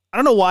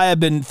don't know why I've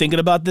been thinking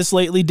about this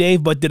lately,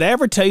 Dave, but did I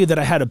ever tell you that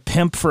I had a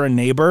pimp for a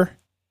neighbor?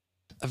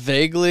 I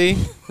vaguely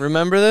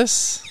remember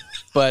this,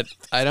 but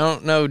I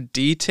don't know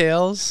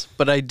details,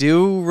 but I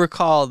do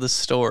recall the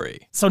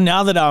story. So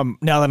now that I'm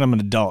an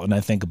adult and I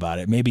think about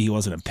it, maybe he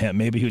wasn't a pimp,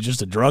 maybe he was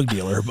just a drug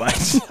dealer, but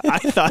I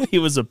thought he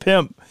was a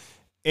pimp.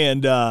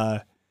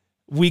 And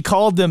we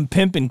called him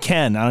Pimpin'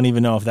 Ken. I don't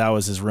even know if that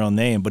was his real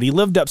name, but he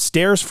lived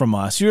upstairs from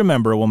us. You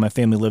remember when my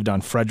family lived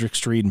on Frederick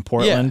Street in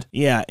Portland?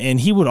 Yeah, and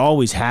he would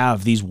always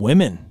have these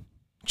women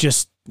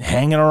just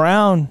hanging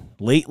around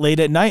late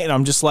at night, and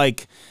I'm just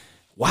like,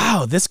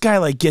 wow, this guy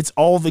like gets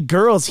all the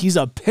girls. He's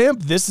a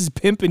pimp. This is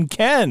Pimpin'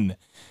 Ken.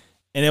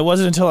 And it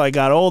wasn't until I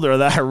got older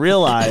that I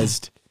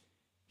realized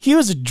he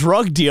was a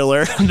drug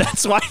dealer, and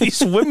that's why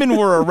these women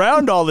were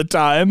around all the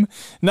time,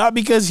 not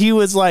because he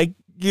was like,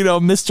 you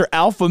know, Mr.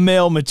 Alpha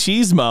Male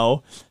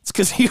Machismo. It's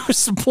because he was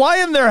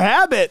supplying their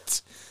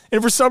habit.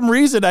 And for some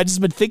reason, I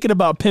just been thinking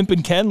about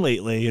Pimpin' Ken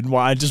lately, and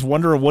why I just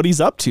wonder what he's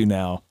up to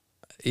now.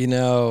 You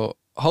know,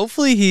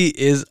 hopefully he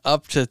is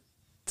up to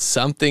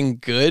something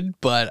good,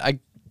 but I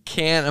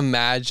can't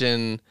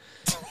imagine.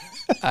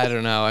 I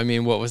don't know. I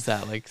mean, what was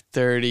that, like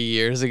 30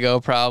 years ago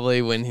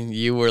probably when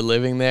you were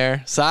living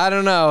there? So I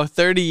don't know,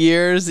 30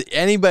 years,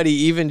 anybody,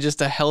 even just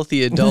a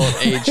healthy adult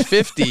age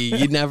 50,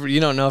 you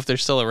don't know if they're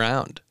still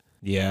around.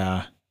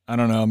 Yeah, I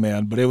don't know,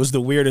 man, but it was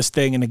the weirdest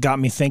thing, and it got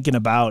me thinking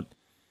about,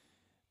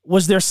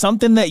 was there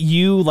something that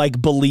you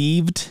like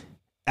believed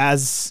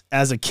as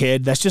a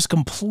kid that's just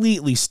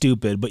completely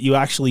stupid, but you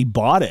actually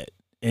bought it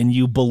and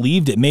you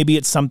believed it? Maybe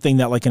it's something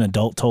that like an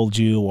adult told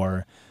you,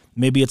 or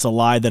maybe it's a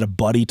lie that a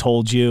buddy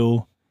told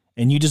you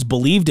and you just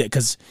believed it.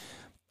 Because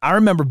I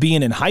remember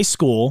being in high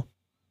school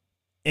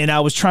and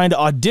I was trying to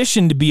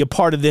audition to be a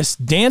part of this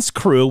dance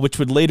crew, which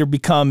would later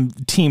become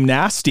Team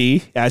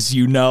Nasty, as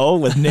you know,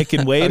 with Nick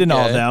and Wade and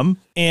all them.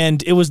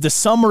 And it was the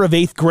summer of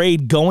 8th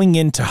grade going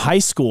into high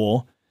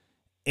school.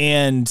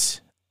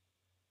 And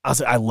I was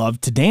like, I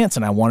loved to dance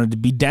and I wanted to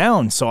be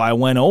down. So I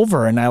went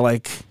over and I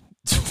like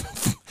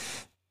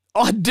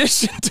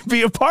auditioned to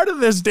be a part of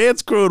this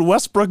dance crew in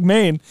Westbrook,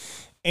 Maine.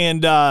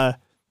 And I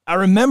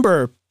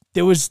remember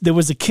there was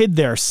a kid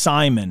there,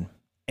 Simon,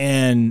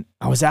 and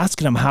I was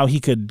asking him how he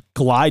could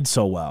glide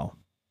so well,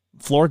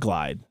 floor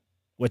glide,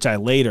 which I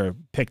later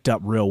picked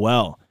up real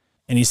well.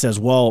 And he says,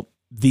 well,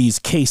 these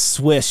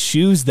K-Swiss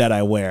shoes that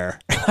I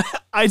wear,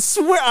 I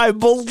swear, I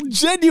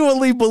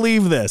genuinely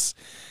believe this.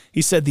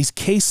 He said, these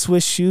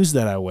K-Swiss shoes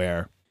that I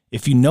wear,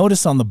 if you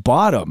notice on the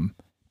bottom,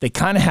 they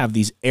kind of have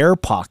these air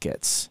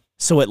pockets.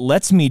 So it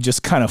lets me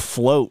just kind of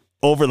float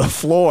over the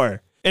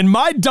floor. And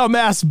my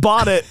dumbass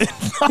bought it and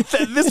thought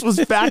that this was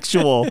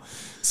factual.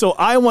 So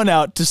I went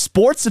out to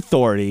Sports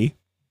Authority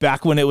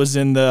back when it was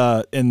in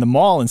the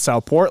mall in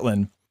South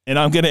Portland. And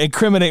I'm going to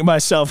incriminate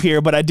myself here,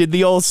 but I did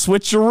the old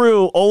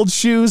switcheroo, old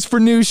shoes for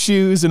new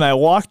shoes, and I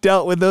walked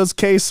out with those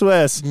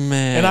K-Swiss.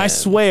 Man. And I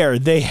swear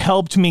they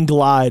helped me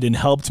glide and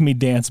helped me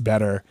dance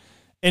better.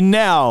 And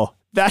now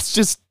that's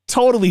just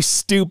totally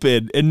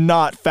stupid and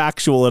not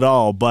factual at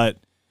all, but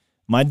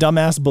my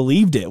dumbass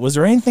believed it. Was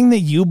there anything that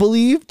you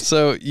believed?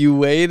 So you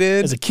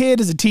waited as a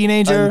kid, as a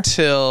teenager,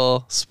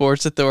 until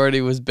Sports Authority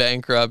was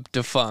bankrupt,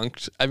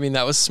 defunct. I mean,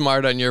 that was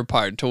smart on your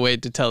part to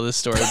wait to tell this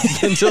story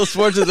until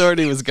Sports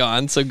Authority was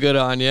gone. So good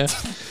on you.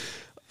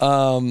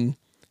 Long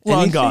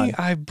gone.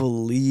 I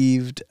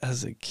believed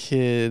as a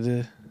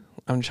kid.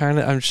 I'm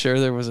sure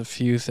there was a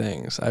few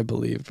things I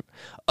believed.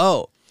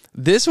 Oh,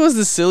 this was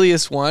the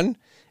silliest one,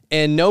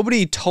 and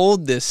nobody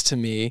told this to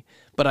me,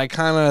 but I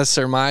kind of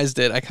surmised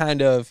it.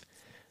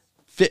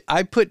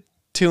 I put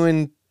 2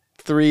 and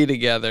 3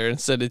 together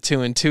instead of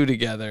 2 and 2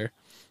 together.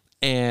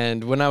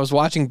 And when I was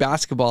watching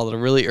basketball at a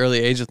really early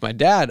age with my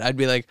dad, I'd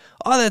be like,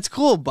 oh, that's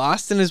cool.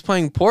 Boston is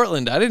playing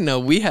Portland. I didn't know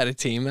we had a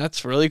team.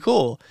 That's really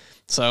cool.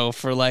 So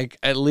for like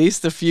at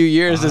least a few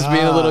years as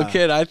being a little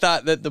kid, I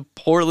thought that the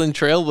Portland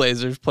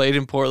Trailblazers played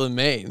in Portland,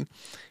 Maine.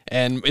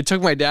 And it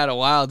took my dad a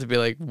while to be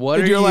like,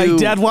 you're like,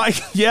 Dad, why?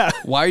 Yeah.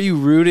 Why are you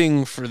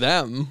rooting for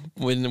them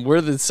when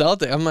we're the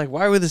Celtics? I'm like,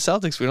 why are we the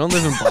Celtics? We don't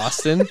live in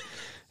Boston.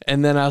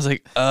 And then I was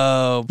like,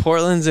 oh,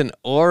 Portland's in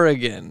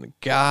Oregon.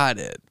 Got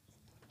it.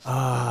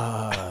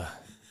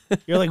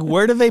 You're like,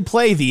 where do they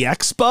play? The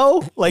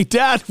Expo? Like,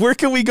 Dad, where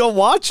can we go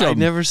watch them? I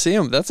never see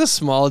them. That's a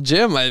small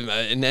gym. An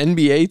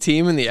NBA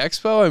team in the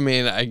Expo? I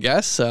mean, I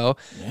guess so.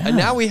 Yeah. And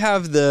now we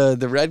have the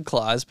Red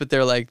Claws, but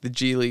they're like the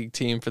G League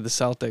team for the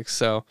Celtics.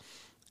 So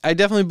I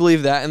definitely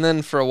believe that. And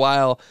then for a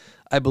while,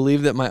 I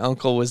believed that my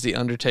uncle was the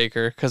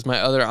Undertaker because my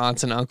other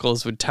aunts and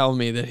uncles would tell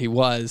me that he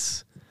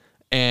was.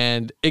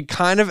 And it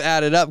kind of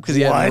added up because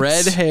he had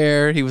red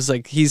hair. He was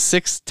like, he's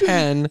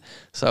 6'10".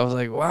 So I was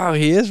like, wow,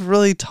 he is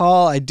really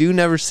tall. I do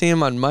never see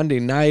him on Monday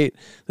night.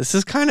 This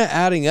is kind of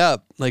adding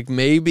up. Like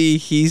maybe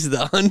he's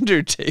the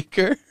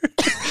Undertaker.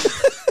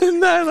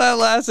 And that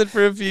lasted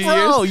for a few years.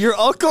 Oh, your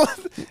uncle?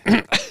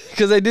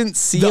 Because I didn't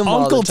see him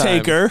all the time. The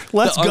Uncle Taker.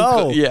 Let's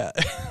go. Yeah.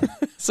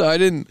 So I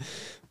didn't.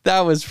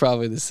 That was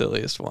probably the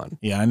silliest one.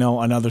 Yeah, I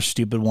know another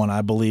stupid one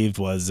I believed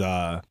was,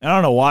 I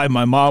don't know why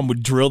my mom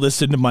would drill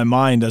this into my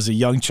mind as a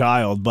young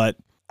child, but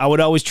I would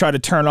always try to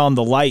turn on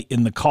the light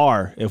in the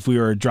car if we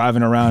were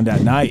driving around at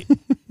night.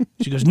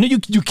 She goes, no,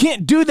 you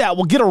can't do that.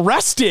 We'll get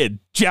arrested,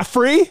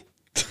 Jeffrey.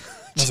 I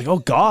was like, oh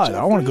God, I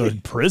don't want to go to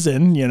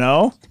prison, you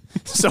know?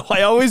 So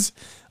I always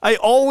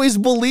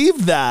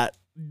believed that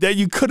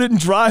you couldn't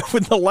drive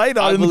with the light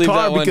on in the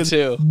car because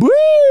too.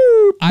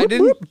 Boop, I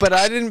didn't, but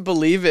I didn't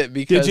believe it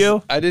because Did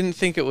you? I didn't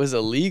think it was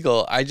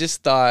illegal. I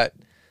just thought,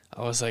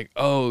 I was like,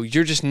 oh,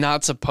 you're just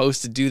not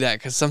supposed to do that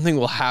because something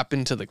will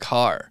happen to the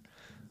car.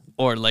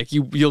 Or like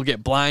you'll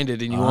get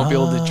blinded and you won't be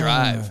able to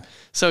drive.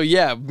 So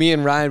yeah, me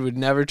and Ryan would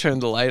never turn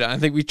the light on. I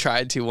think we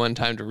tried to one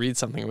time to read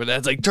something, but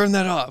Dad's like, turn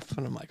that off.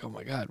 And I'm like, oh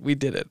my God, we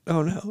did it.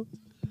 Oh no.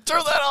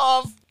 Turn that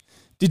off.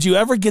 Did you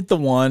ever get the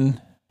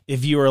one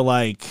if you were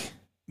like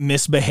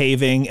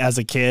misbehaving as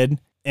a kid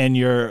and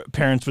your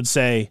parents would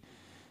say,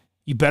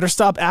 you better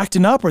stop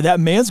acting up or that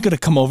man's going to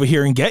come over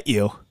here and get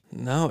you?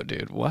 No,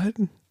 dude, what?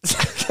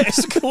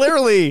 So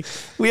clearly,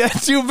 we had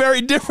two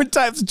very different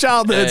types of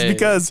childhoods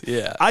because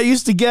I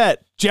used to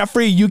get,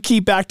 Jeffrey, you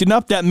keep acting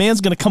up, that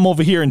man's going to come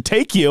over here and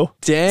take you.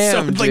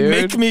 Damn, so, like, dude.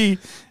 make me,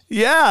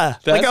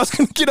 like I was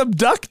going to get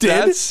abducted.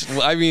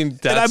 And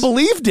I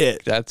believed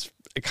it. That's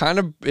kind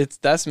of,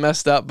 that's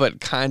messed up, but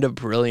kind of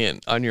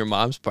brilliant on your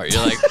mom's part.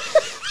 You're like,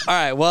 all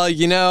right, well,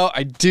 you know,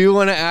 I do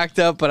want to act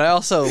up, but I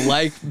also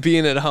like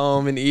being at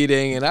home and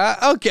eating. And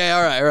okay,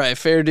 all right,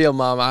 fair deal,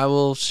 Mom. I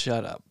will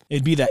shut up.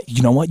 It'd be that,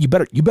 you know what? You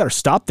better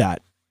stop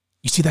that.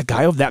 You see that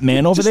guy that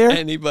man over there?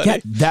 Anybody. Yeah,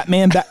 that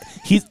man back.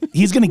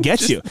 He's gonna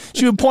get you.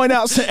 She would point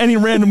out to any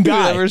random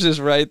guy. Whoever's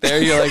just right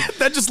there. You're like,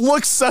 that just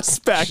looks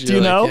suspect,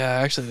 you know? Yeah,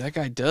 actually, that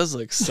guy does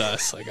look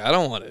sus. Like, I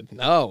don't want to.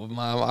 No,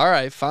 Mom. All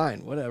right,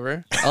 fine,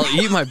 whatever. I'll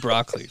eat my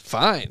broccoli.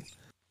 Fine.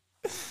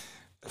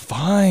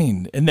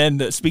 And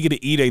then speaking of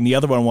eating, the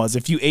other one was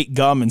if you ate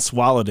gum and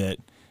swallowed it,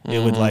 it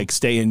would like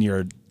stay in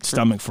your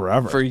stomach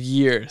forever. For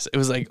years. It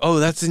was like, oh,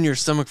 that's in your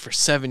stomach for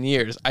 7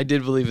 years. I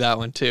did believe that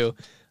one too.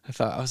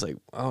 I was like,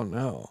 oh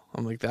no.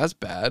 I'm like, that's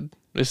bad.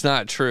 It's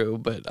not true,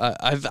 but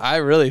I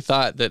really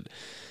thought that,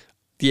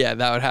 yeah,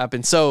 that would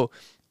happen. So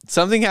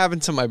something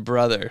happened to my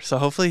brother. So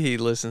hopefully he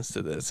listens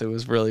to this. It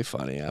was really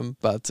funny. I'm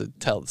about to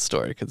tell the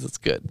story because it's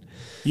good.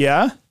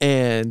 Yeah.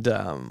 And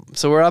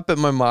so we're up at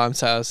my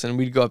mom's house and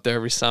we'd go up there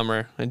every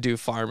summer and do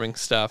farming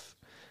stuff.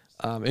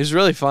 It was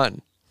really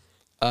fun.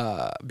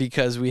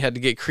 Because we had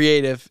to get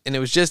creative and it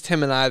was just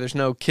him and I. There's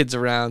no kids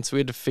around, so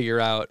we had to figure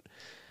out,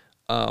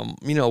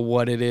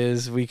 what it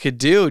is we could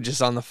do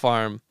just on the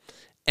farm.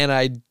 And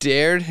I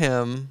dared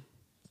him.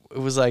 It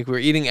was like we were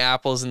eating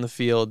apples in the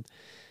field,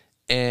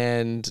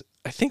 and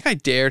I think I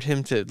dared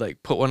him to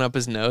like put one up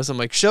his nose. I'm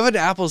like, shove an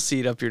apple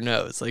seed up your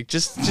nose, like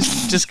just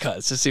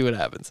cause, to see what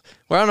happens.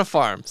 We're on a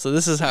farm, so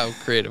this is how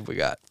creative we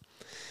got.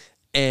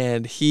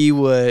 And he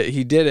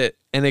did it,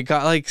 and it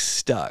got like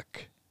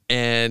stuck.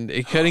 And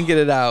he couldn't get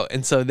it out.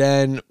 And so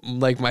then,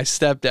 like, my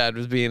stepdad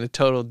was being a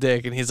total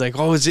dick. And he's like,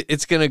 oh,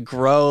 it's going to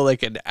grow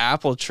like an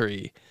apple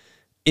tree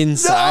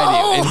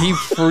inside you. And he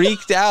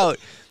freaked out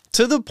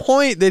to the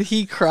point that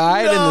he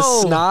cried and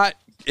the snot,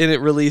 and it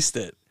released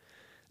it.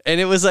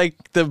 And it was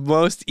like the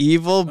most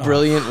evil,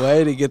 brilliant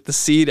way to get the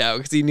seed out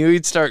because he knew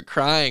he'd start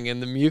crying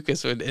and the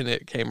mucus and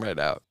it came right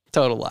out.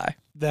 Total lie.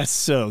 That's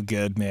so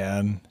good,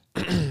 man.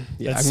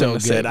 Yeah, that's so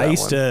good. I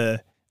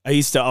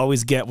used to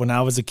always get when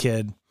I was a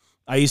kid.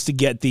 I used to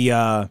get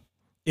the,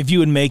 if you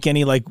would make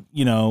any like,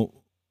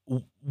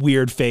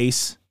 weird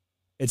face,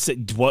 it's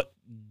what,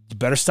 you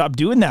better stop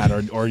doing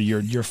that or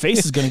your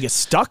face is going to get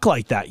stuck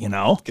like that,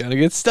 Gonna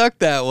get stuck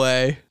that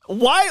way.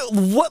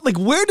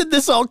 Where did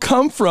this all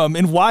come from?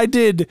 And why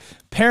did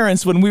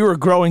parents, when we were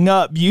growing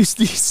up, use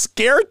these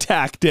scare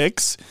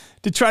tactics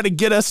to try to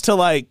get us to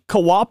like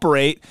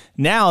cooperate?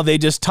 Now they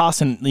just toss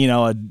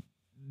a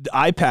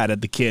iPad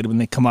at the kid when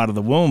they come out of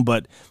the womb,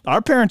 but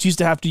our parents used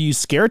to have to use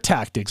scare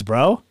tactics,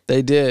 bro.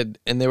 They did,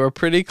 and they were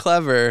pretty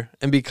clever.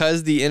 And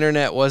because the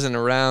internet wasn't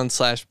around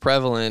 /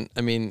 prevalent,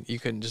 I mean, you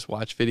couldn't just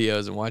watch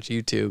videos and watch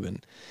YouTube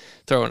and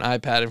throw an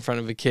iPad in front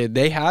of a kid.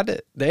 They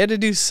had to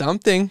do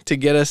something to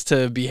get us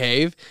to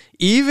behave,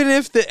 even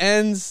if the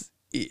ends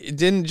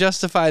didn't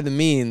justify the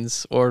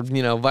means, or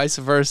vice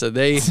versa.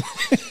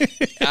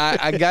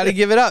 I got to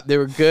give it up. They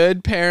were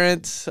good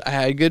parents. I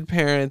had good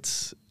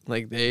parents.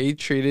 Like, they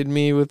treated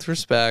me with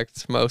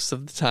respect most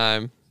of the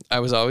time. I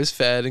was always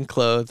fed and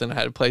clothed, and I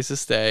had a place to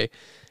stay.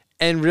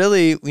 And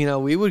really,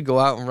 we would go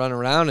out and run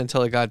around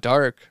until it got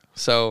dark.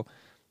 So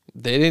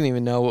they didn't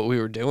even know what we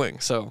were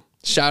doing. So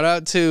shout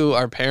out to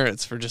our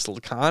parents for just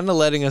kind of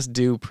letting us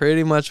do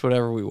pretty much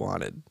whatever we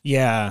wanted.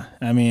 Yeah.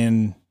 I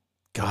mean,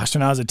 gosh,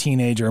 when I was a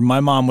teenager, my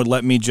mom would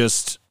let me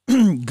just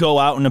go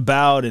out and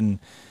about and,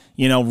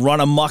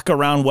 run amok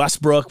around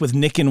Westbrook with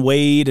Nick and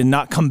Wade and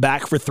not come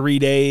back for 3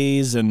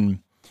 days. And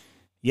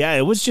yeah,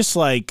 it was just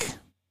like,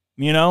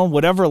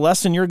 whatever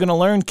lesson you're going to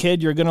learn,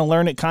 kid, you're going to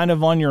learn it kind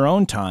of on your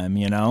own time,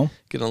 Going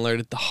to learn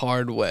it the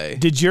hard way.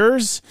 Did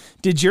yours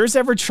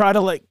ever try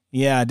to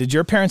did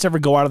your parents ever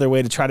go out of their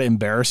way to try to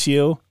embarrass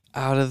you?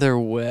 Out of their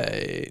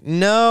way?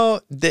 No,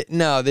 they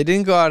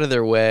didn't go out of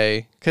their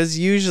way because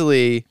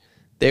usually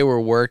they were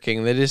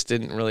working. They just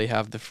didn't really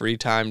have the free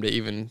time to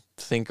even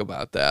think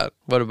about that.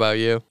 What about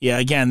you? Yeah,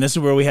 again, this is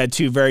where we had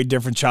two very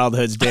different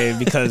childhoods, Dave,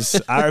 because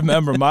I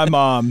remember my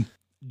mom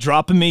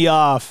dropping me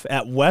off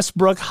at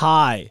Westbrook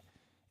High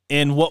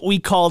in what we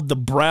called the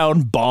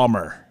Brown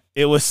Bomber.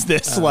 It was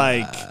this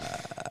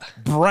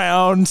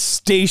brown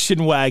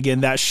station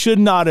wagon that should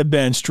not have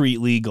been street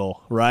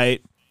legal,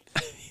 right?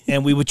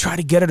 And we would try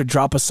to get her to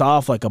drop us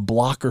off like a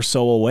block or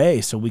so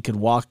away so we could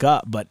walk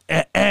up, but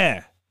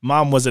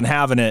Mom wasn't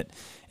having it.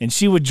 And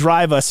she would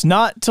drive us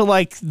not to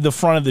like the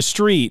front of the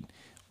street,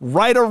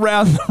 right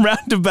around the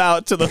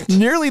roundabout to the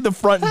nearly the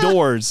front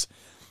doors.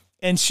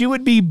 And she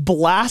would be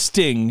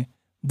blasting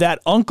that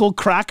Uncle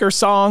Cracker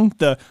song,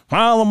 the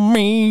 "Follow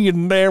Me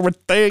and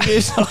Everything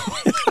Is."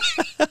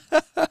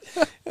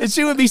 And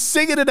she would be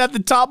singing it at the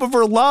top of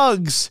her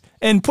lungs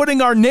and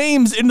putting our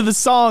names into the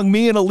song,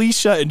 me and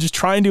Alicia, and just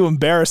trying to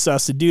embarrass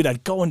us. And dude,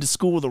 I'd go into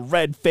school with a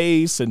red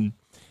face and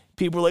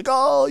people were like,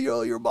 "Oh,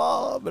 you're your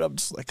mom." And I'm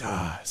just like,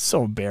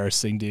 so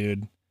embarrassing,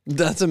 dude.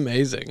 That's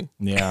amazing.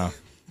 Yeah.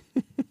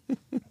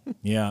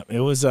 Yeah, it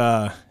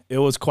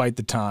was quite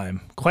the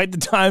time. Quite the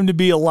time to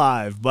be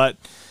alive, but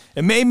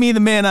it made me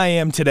the man I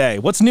am today.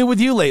 What's new with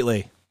you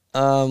lately?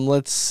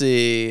 Let's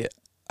see.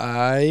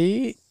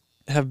 I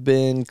have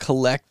been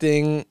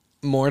collecting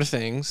more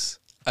things.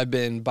 I've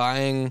been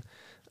buying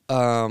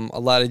a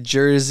lot of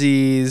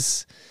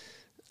jerseys.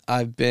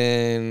 I've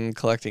been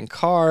collecting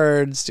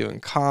cards, doing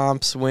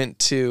comps. Went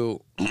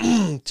to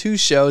 2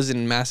 shows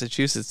in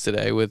Massachusetts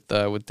today with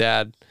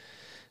Dad,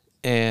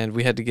 and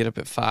we had to get up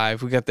at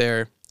 5. We got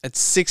there at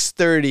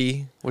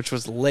 6:30, which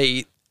was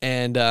late.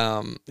 And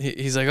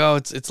he's like, "Oh,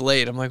 it's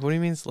late." I'm like, "What do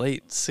you mean it's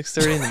late? It's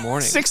 6:30 in the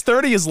morning."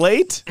 6:30 is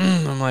late?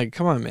 I'm like,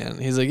 "Come on, man."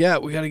 He's like, "Yeah,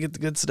 we got to get the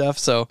good stuff."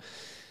 So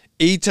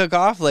he took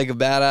off like a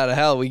bat out of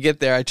hell. We get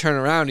there, I turn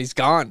around, he's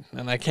gone,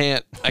 and I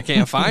can't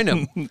find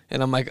him.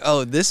 And I'm like,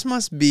 "Oh, this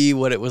must be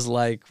what it was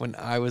like when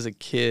I was a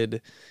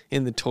kid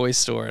in the toy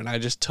store and I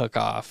just took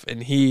off."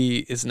 And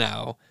he is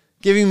now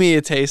giving me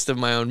a taste of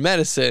my own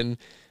medicine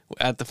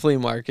at the flea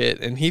market,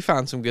 and he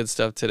found some good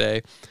stuff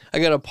today. I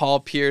got a Paul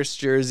Pierce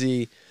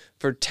jersey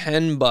for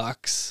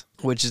 $10,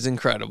 which is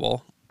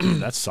incredible.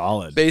 That's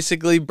solid.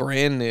 Basically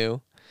brand new.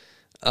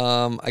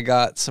 I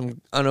got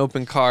some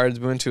unopened cards.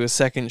 We went to a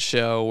second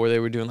show where they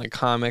were doing like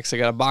comics. I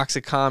got a box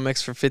of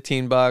comics for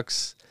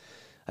 $15.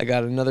 I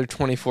got another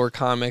 24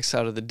 comics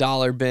out of the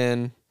dollar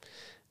bin.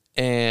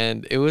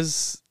 And it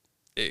was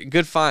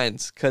good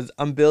finds because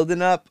I'm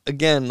building up,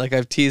 again, like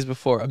I've teased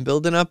before, I'm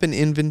building up an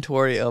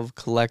inventory of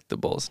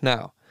collectibles.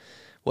 Now,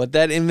 what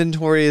that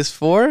inventory is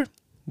for,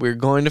 we're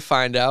going to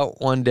find out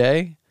one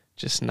day.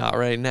 Just not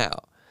right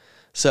now.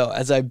 So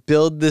as I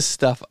build this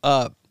stuff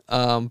up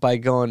by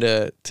going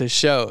to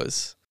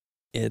shows,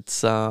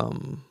 it's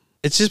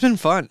just been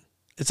fun.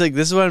 It's like,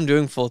 this is what I'm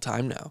doing full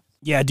time now.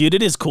 Yeah, dude,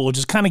 it is cool.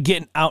 Just kind of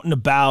getting out and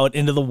about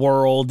into the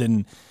world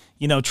and,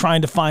 you know,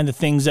 trying to find the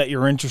things that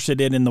you're interested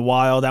in the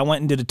wild. I went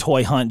and did a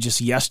toy hunt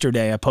just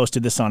yesterday. I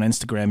posted this on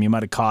Instagram. You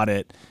might have caught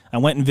it. I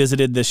went and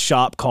visited this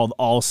shop called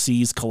All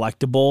Seas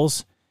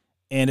Collectibles,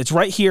 and it's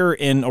right here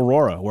in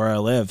Aurora where I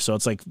live. So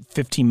it's like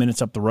 15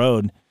 minutes up the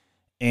road.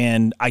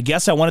 And I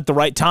guess I went at the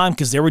right time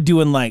because they were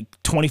doing like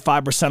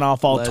 25%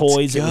 off all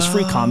toys. It was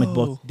free comic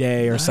book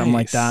day or something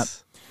like that.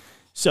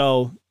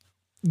 So,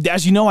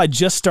 as you know, I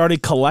just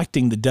started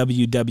collecting the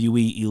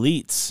WWE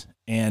Elites.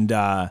 And,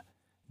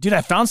 dude,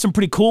 I found some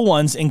pretty cool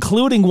ones,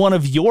 including one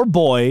of your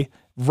boy,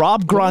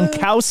 Rob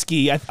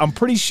Gronkowski. I'm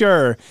pretty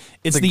sure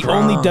it's the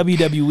only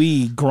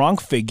WWE Gronk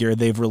figure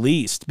they've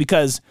released.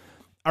 Because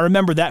I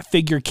remember that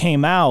figure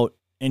came out,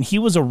 and he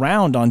was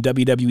around on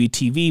WWE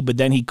TV, but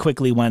then he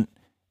quickly went,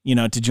 you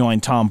know, to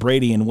join Tom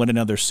Brady and win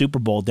another Super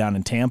Bowl down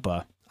in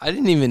Tampa. I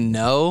didn't even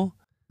know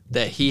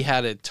that he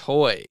had a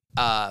toy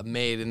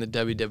made in the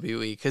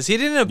WWE because he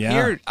didn't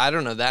appear, I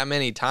don't know, that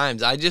many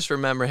times. I just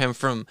remember him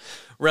from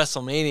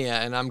WrestleMania,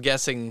 and I'm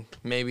guessing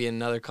maybe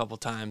another couple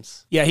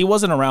times. Yeah, he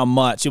wasn't around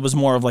much. It was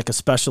more of like a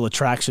special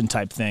attraction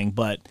type thing.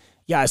 But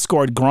yeah, I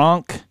scored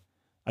Gronk.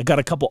 I got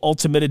a couple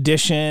Ultimate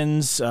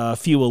Editions, a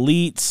few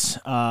Elites,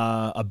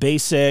 a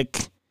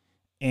Basic,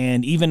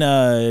 and even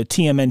a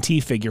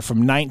TMNT figure from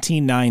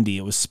 1990.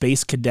 It was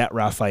Space Cadet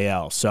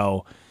Raphael.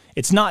 So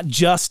it's not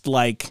just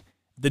like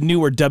the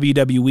newer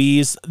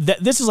WWEs.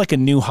 This is like a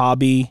new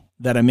hobby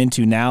that I'm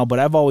into now, but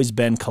I've always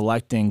been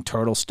collecting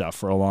turtle stuff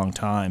for a long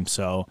time.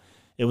 So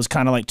it was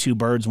kind of like 2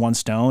 birds, 1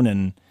 stone.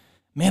 And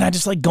man, I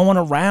just like going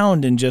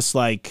around and just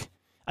like,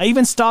 I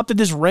even stopped at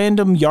this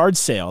random yard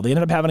sale. They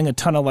ended up having a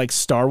ton of like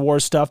Star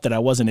Wars stuff that I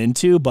wasn't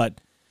into, but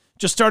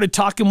just started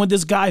talking with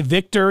this guy,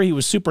 Victor. He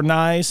was super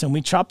nice, and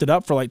we chopped it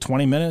up for like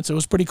 20 minutes. It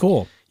was pretty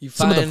cool.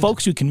 Some of the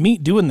folks you can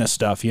meet doing this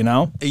stuff, you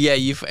know? Yeah,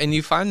 you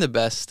find the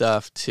best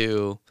stuff,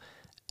 too,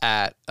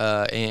 at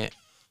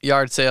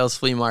yard sales,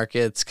 flea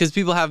markets, because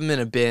people have them in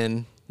a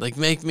bin. Like,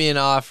 make me an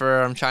offer.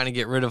 I'm trying to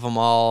get rid of them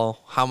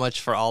all. How much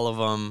for all of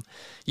them?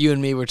 You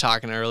and me were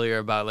talking earlier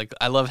about, like,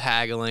 I love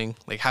haggling.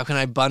 Like, how can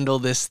I bundle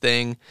this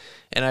thing?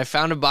 And I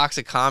found a box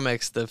of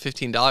comics, the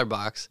 $15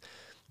 box,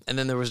 And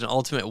then there was an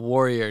Ultimate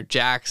Warrior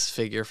Jax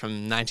figure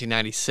from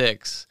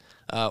 1996.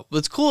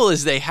 What's cool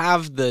is they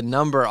have the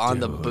number on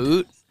the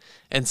boot,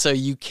 and so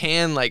you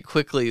can like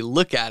quickly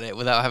look at it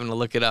without having to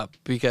look it up,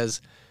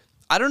 because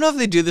I don't know if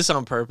they do this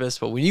on purpose,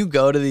 but when you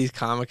go to these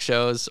comic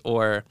shows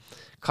or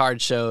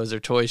card shows or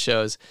toy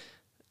shows,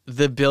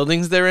 the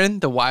buildings they're in,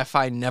 the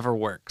Wi-Fi never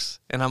works.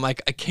 And I'm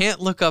like, I can't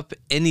look up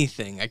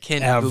anything. I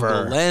can't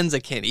Google Lens. I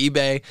can't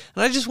eBay.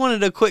 And I just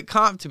wanted a quick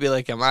comp to be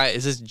like,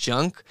 is this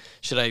junk?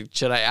 Should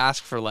I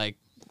ask for like,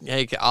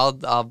 hey,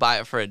 I'll buy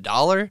it for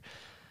 $1?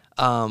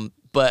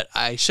 But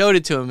I showed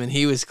it to him, and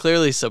he was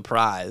clearly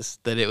surprised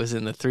that it was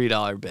in the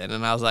 $3 bin.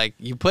 And I was like,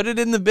 you put it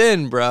in the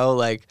bin, bro.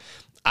 Like,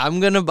 I'm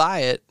going to buy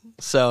it.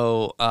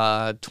 So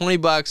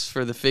 $20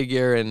 for the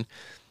figure, and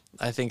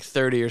I think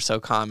 30 or so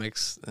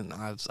comics, and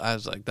I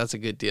was like, that's a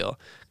good deal.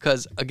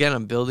 Because, again,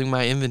 I'm building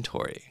my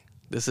inventory.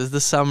 This is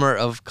the summer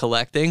of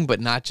collecting,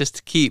 but not just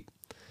to keep.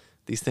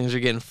 These things are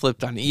getting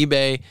flipped on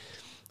eBay,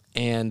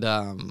 and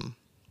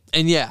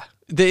yeah,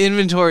 the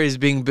inventory is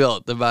being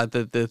built about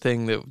the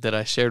thing that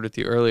I shared with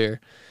you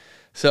earlier.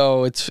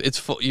 So it's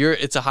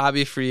a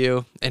hobby for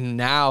you, and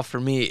now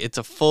for me, it's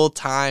a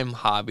full-time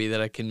hobby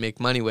that I can make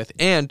money with.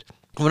 And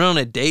I went on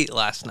a date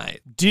last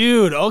night.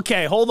 Dude,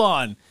 okay, hold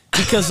on.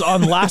 Because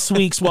on last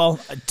week's,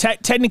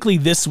 technically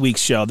this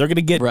week's show, they're going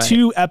to get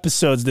 2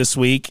 episodes this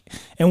week,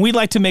 and we'd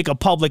like to make a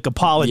public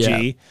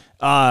apology.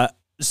 Yeah.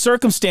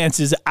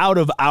 Circumstances out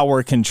of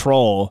our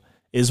control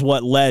is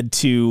what led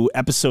to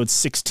episode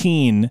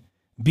 16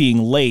 being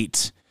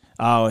late.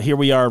 Here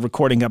we are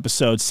recording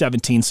episode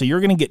 17, so you're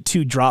going to get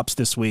 2 drops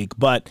this week.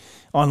 But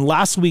on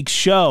last week's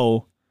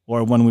show,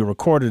 or when we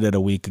recorded it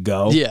a week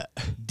ago,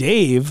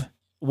 Dave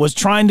was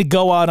trying to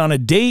go out on a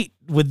date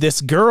with this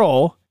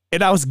girl,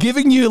 and I was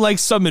giving you like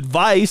some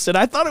advice, and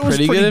I thought it was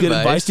pretty good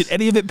advice. Did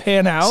any of it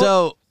pan out?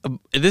 So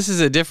this is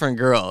a different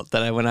girl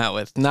that I went out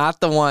with, not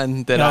the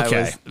one that I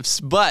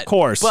was. But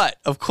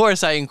of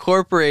course, I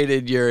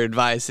incorporated your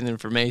advice and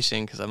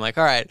information, because I'm like,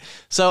 all right.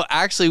 So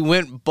actually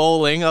went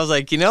bowling. I was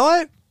like, you know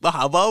what? Well,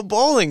 how about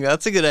bowling?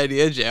 That's a good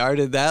idea. JR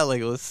did that.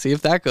 Like, let's see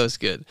if that goes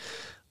good.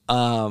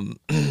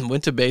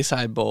 Went to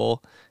Bayside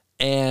Bowl,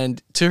 and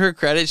to her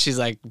credit, she's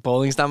like,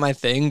 bowling's not my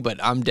thing, but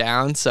I'm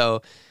down.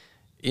 So,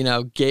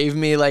 gave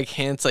me like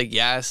hints like,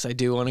 yes, I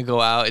do want to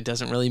go out. It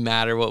doesn't really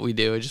matter what we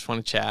do. I just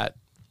want to chat.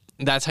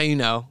 That's how you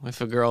know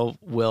if a girl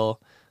will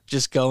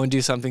just go and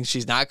do something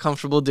she's not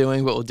comfortable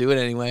doing, but will do it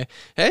anyway.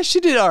 Hey, she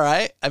did all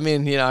right. I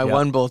mean, I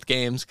won both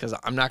games because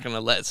I'm not going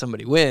to let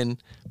somebody win.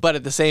 But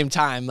at the same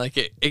time, like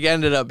it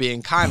ended up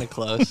being kind of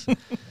close.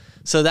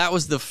 So that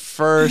was the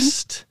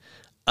first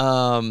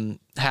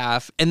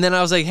half. And then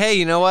I was like, hey,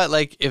 you know what?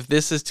 Like, if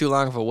this is too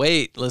long of a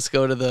wait, let's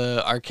go to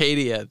the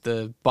Arcadia,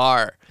 the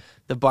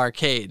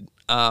barcade,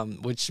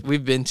 which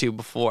we've been to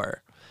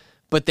before.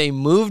 But they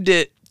moved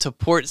it to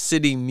Port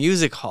City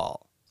Music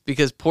Hall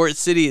because Port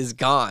City is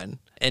gone,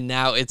 and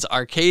now it's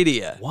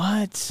Arcadia.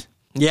 What?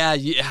 Yeah,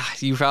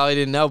 you probably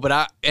didn't know, but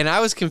I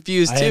was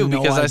confused too,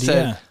 because I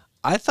said,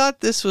 I thought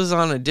this was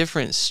on a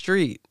different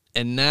street,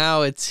 and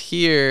now it's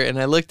here.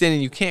 And I looked in,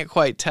 and you can't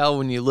quite tell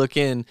when you look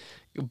in,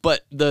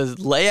 but the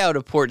layout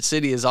of Port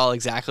City is all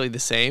exactly the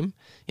same.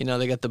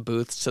 They got the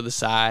booths to the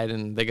side,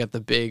 and they got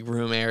the big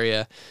room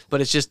area,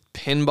 but it's just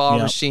pinball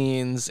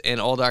machines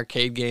and old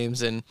arcade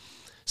games. And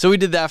so we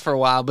did that for a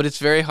while, but it's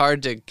very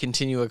hard to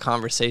continue a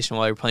conversation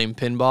while you're playing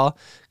pinball,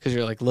 because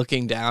you're like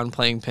looking down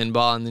playing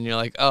pinball, and then you're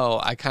like,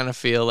 oh, I kind of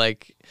feel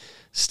like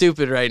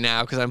stupid right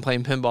now because I'm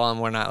playing pinball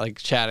and we're not like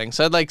chatting.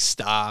 So I'd like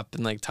stop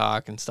and like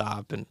talk and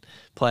stop and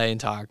play and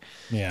talk.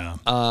 Yeah.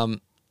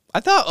 I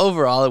thought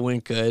overall it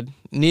went good.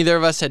 Neither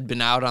of us had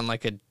been out on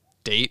like a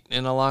date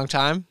in a long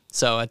time.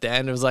 So at the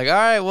end it was like, all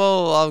right,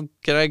 well,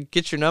 can I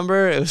get your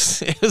number? It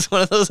was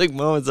one of those like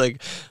moments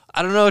like,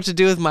 I don't know what to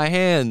do with my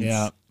hands.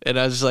 Yeah. And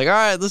I was just like, all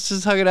right, let's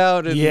just hug it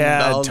out, and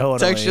I'll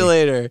text you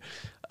later.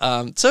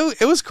 So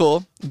it was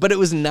cool, but it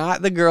was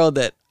not the girl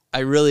that I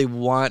really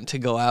want to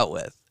go out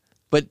with.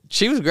 But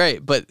she was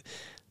great. But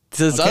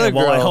this other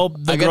girl, I hope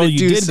the girl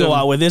you did go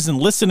out with isn't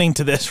listening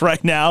to this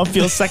right now.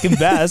 Feels second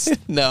best.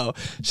 No,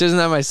 she doesn't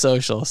have my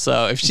social.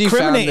 So if she found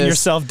Incriminating this,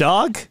 yourself,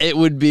 dog. It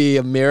would be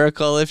a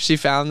miracle if she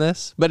found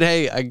this. But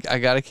hey, I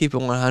got to keep it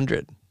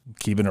 100.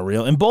 Keeping it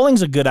real. And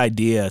bowling's a good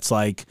idea. It's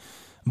like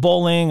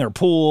bowling or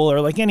pool or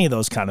like any of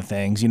those kind of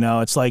things.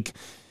 It's like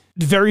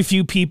very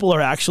few people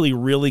are actually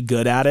really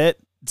good at it.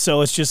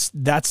 So it's just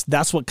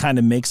that's what kind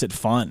of makes it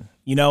fun.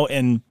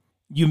 And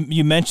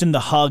you mentioned the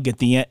hug at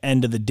the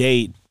end of the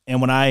date. And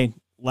when I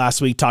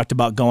last week talked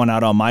about going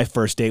out on my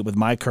first date with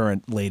my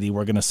current lady,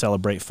 we're going to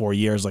celebrate 4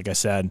 years, like I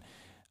said.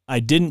 I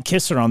didn't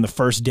kiss her on the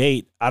first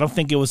date. I don't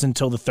think it was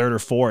until the third or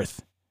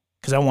fourth,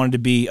 because I wanted to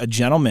be a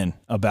gentleman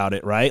about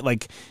it, right?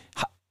 Like,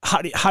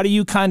 how do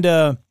you kind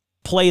of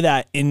play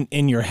that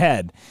in your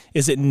head?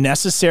 Is it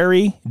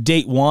necessary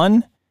date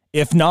 1?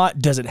 If not,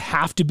 does it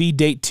have to be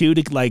date 2?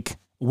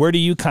 Where do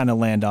you kind of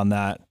land on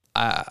that?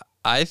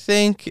 I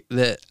think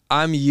that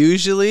I'm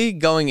usually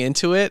going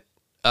into it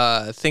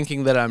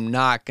thinking that I'm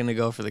not going to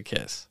go for the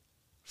kiss.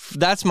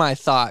 That's my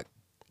thought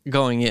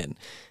going in.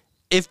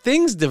 if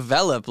things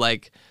develop,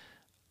 like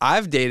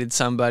I've dated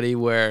somebody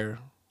where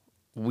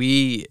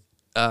we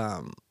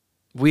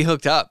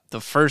hooked up the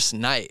first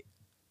night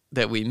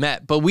that we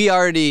met, but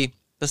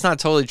that's not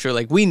totally true.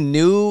 Like we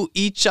knew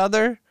each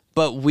other,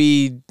 but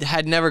we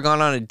had never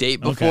gone on a date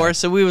before. Okay.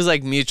 So we was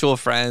like mutual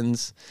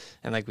friends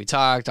and like we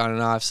talked on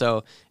and off.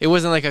 So it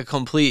wasn't like a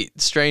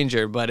complete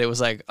stranger, but it was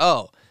like,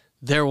 oh,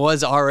 there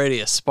was already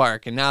a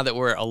spark. And now that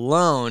we're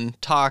alone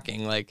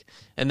talking, like,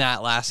 and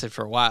that lasted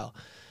for a while.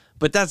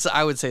 But that's,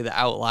 I would say, the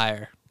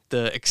outlier,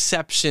 the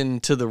exception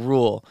to the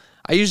rule.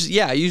 I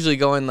usually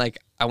go in like,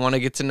 I want to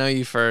get to know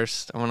you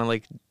first. I want to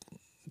like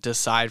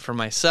decide for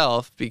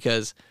myself,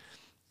 because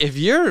if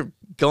you're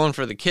going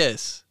for the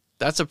kiss,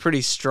 that's a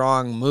pretty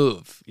strong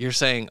move. You're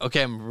saying,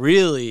 okay, I'm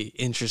really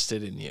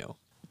interested in you.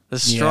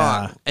 That's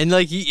strong. Yeah. And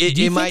like,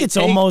 it might it's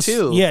take almost,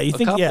 two. Yeah, you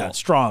think, yeah,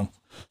 strong.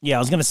 Yeah, I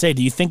was going to say,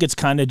 do you think it's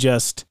kind of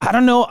just, I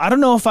don't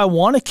know if I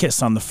want to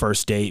kiss on the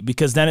first date,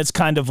 because then it's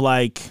kind of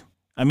like,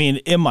 I mean,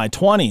 in my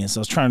 20s, I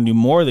was trying to do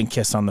more than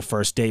kiss on the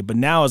first date, but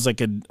now as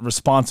like a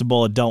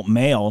responsible adult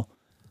male,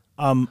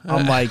 I'm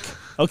like,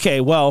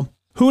 okay, well,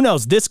 who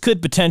knows? This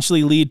could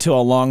potentially lead to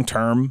a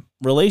long-term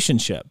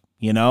relationship,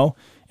 you know?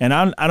 And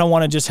I don't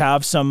want to just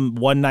have some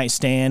one-night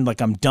stand,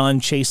 like I'm done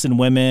chasing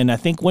women. I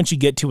think once you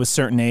get to a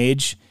certain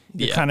age,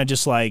 you're kind of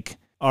just like,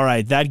 all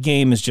right, that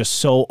game is just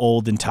so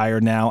old and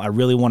tired now. I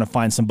really want to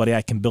find somebody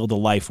I can build a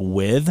life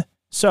with.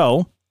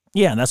 So,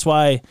 yeah, that's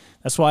why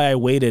I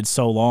waited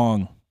so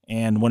long.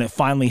 And when it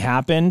finally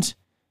happened,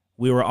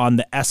 we were on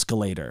the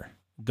escalator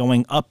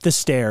going up the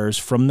stairs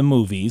from the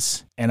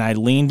movies, and I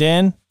leaned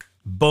in,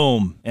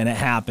 boom, and it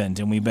happened.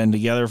 And we've been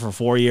together for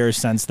 4 years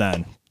since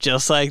then.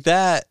 Just like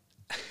that.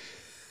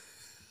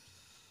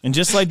 And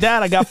just like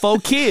that, I got 4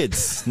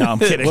 kids. No, I'm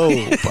kidding.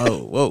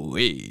 Whoa.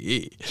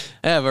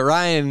 Yeah, but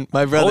Ryan,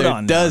 my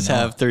brother, does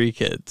have 3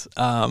 kids.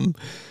 So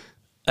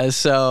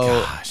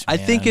gosh, I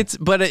think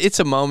it's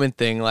a moment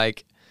thing.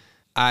 Like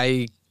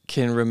I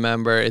can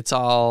remember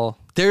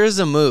there is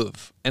a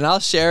move, and I'll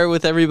share it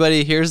with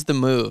everybody. Here's the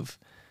move.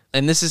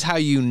 And this is how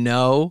you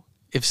know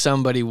if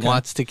somebody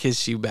wants to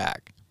kiss you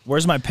back.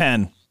 Where's my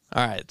pen?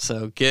 All right,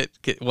 so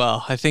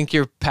well, I think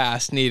you're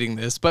past needing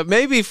this, but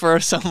maybe for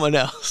someone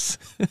else.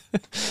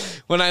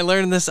 When I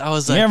learned this, I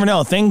was like... You never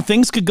know.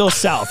 Things could go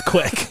south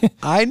quick.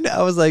 I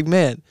was like,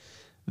 man,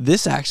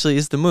 this actually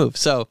is the move.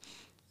 So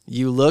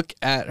you look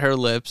at her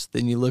lips,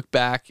 then you look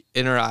back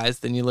in her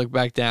eyes, then you look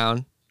back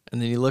down,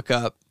 and then you look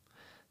up,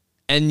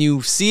 and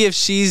you see if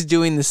she's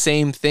doing the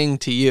same thing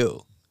to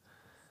you.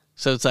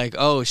 So it's like,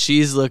 oh,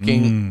 she's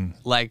looking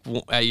like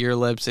at your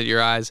lips, at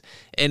your eyes.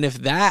 And if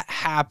that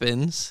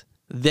happens...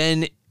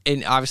 Then,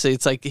 and obviously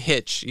it's like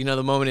Hitch, you know,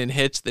 the moment in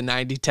Hitch, the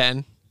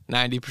 90-10,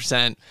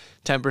 90%,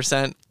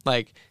 10%.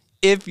 Like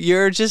if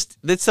you're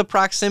that's the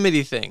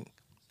proximity thing,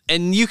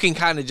 and you can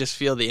kind of just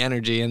feel the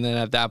energy. And then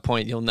at that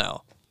point you'll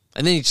know,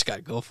 and then you just got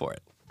to go for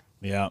it.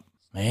 Yeah,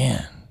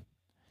 man,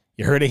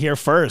 you heard it here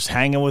first.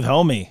 Hanging with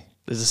homie.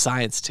 There's a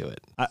science to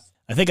it. I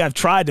think I've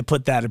tried to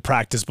put that in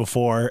practice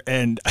before.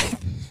 And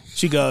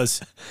she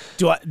goes,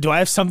 do I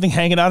have something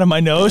hanging out of my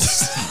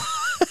nose?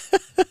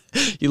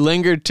 You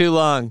lingered too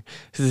long.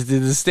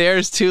 The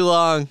stairs too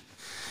long.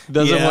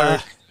 Doesn't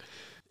work.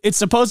 It's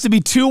supposed to be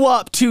 2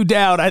 up, 2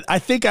 down. I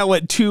think I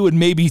went 2 and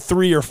maybe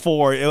 3 or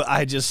 4.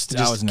 I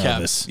was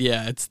nervous.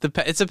 Yeah, it's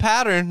a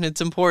pattern.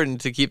 It's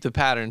important to keep the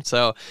pattern.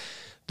 So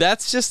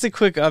that's just a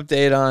quick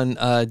update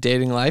on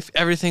dating life.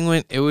 Everything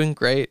went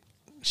great.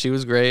 She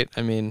was great.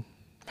 I mean,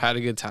 had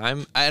a good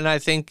time. And I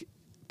think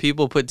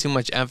people put too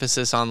much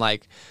emphasis on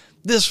like,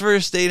 this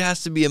first date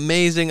has to be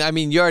amazing. I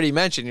mean, you already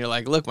mentioned, you're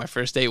like, look, my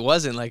first date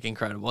wasn't like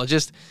incredible.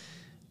 Just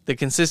the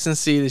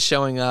consistency, the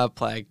showing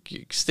up,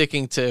 like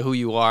sticking to who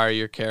you are,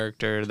 your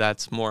character,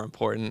 that's more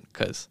important.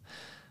 Because,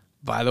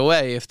 by the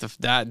way, if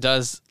that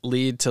does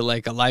lead to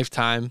like a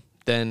lifetime,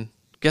 then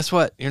guess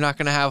what? You're not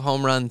going to have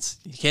home runs.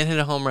 You can't hit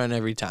a home run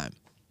every time.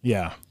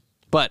 Yeah.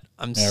 But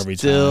I'm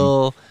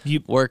still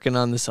working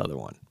on this other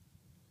one.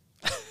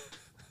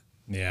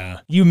 Yeah.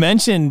 You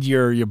mentioned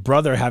your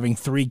brother having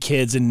 3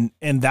 kids, and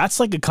that's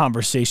like a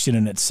conversation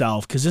in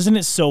itself, because isn't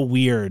it so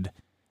weird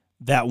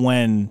that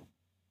when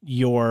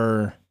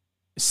your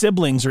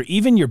siblings or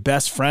even your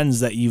best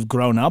friends that you've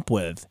grown up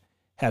with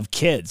have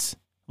kids,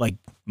 like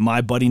my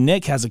buddy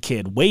Nick has a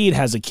kid, Wade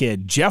has a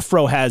kid,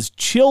 Jeffro has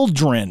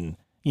children,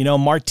 you know,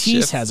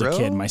 Martise has a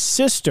kid, my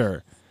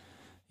sister.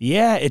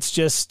 Yeah, it's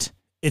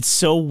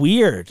so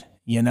weird,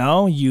 you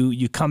know?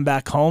 You come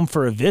back home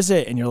for a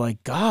visit and you're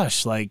like,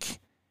 gosh, like...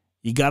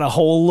 You got a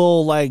whole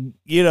little, like,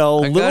 you know,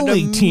 little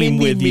league team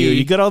with you.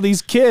 You got all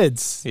these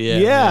kids.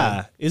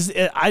 Yeah.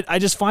 I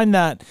just find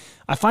that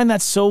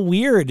so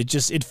weird.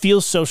 It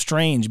feels so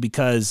strange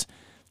because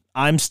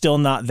I'm still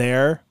not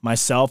there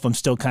myself. I'm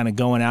still kind of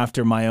going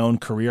after my own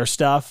career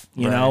stuff,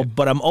 you know,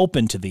 but I'm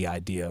open to the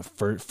idea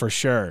for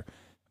sure.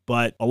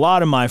 But a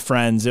lot of my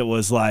friends, it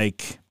was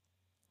like,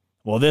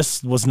 well,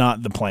 this was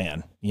not the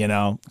plan, you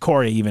know.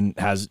 Corey even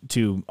has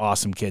 2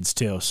 awesome kids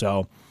too.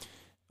 So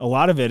a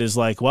lot of it is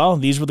like, well,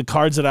 these were the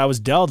cards that I was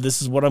dealt.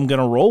 This is what I'm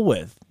going to roll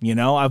with. You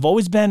know, I've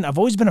always been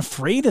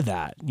afraid of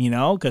that, you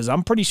know, because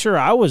I'm pretty sure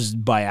I was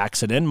by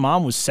accident.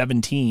 Mom was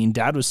 17.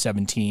 Dad was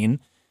 17,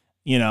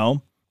 you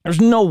know.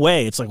 There's no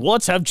way. It's like, well,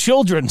 let's have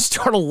children,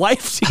 start a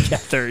life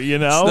together, you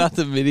know? It's not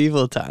the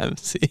medieval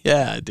times.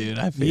 Yeah, dude.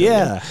 I feel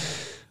Yeah.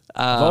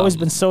 I've always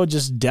been so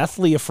just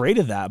deathly afraid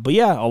of that. But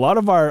yeah, a lot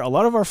of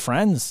our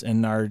friends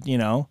and our, you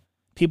know,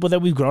 people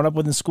that we've grown up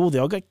with in school, they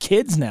all got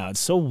kids now. It's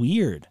so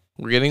weird.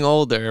 We're getting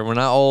older. We're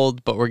not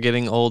old, but we're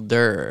getting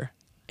older.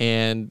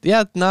 And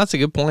yeah, no, that's a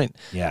good point.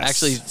 Yes.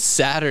 Actually,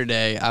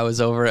 Saturday, I was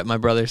over at my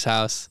brother's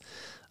house.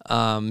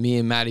 Me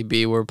and Maddie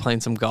B were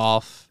playing some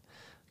golf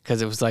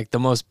because it was like the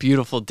most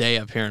beautiful day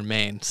up here in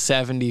Maine.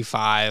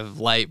 75,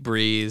 light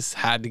breeze,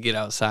 had to get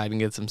outside and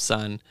get some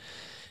sun.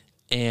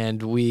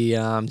 And we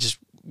just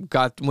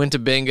went to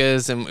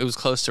Binga's, and it was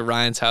close to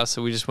Ryan's house,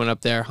 so we just went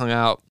up there, hung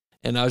out.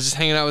 And I was just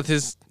hanging out with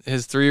his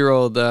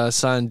 3-year-old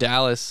son,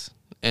 Dallas,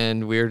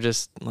 and we were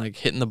just like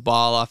hitting the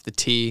ball off the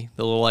tee,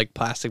 the little like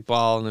plastic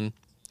ball and then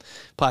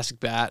plastic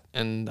bat,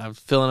 and I was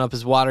filling up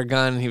his water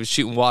gun, and he was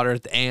shooting water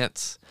at the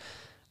ants.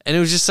 And it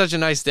was just such a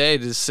nice day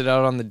to just sit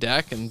out on the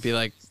deck and be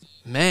like,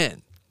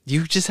 man,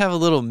 you just have a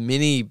little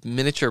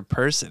miniature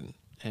person,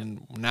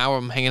 and now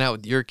I'm hanging out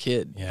with your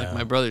kid, like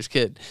my brother's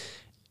kid.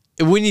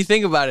 When you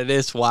think about it,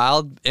 it's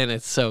wild, and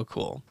it's so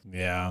cool.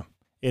 Yeah,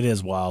 it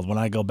is wild. When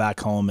I go back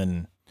home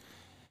and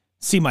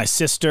see my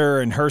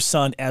sister and her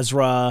son,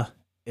 Ezra,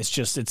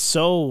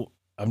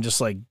 I'm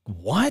just like,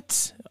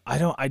 what?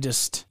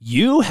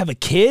 You have a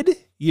kid,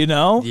 you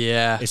know?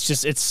 Yeah.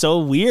 It's so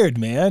weird,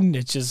 man.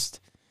 It's just,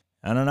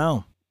 I don't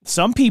know.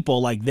 Some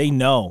people, like, they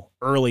know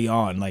early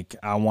on, like,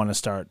 I want to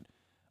start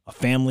a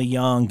family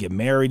young, get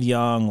married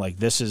young, like,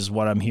 this is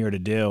what I'm here to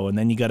do. And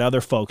then you got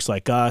other folks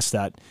like us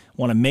that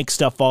want to make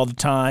stuff all the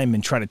time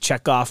and try to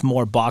check off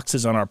more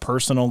boxes on our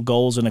personal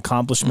goals and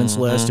accomplishments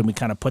list, and we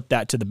kind of put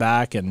that to the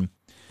back. And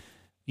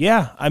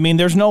yeah, I mean,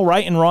 there's no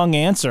right and wrong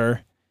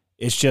answer.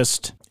 It's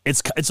just,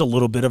 it's a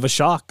little bit of a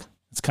shock.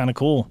 It's kind of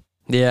cool.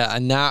 Yeah,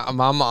 and now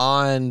I'm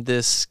on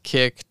this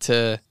kick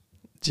to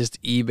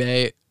just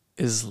eBay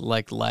is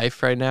like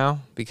life right now,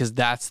 because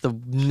that's the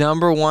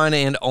number one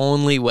and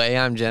only way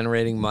I'm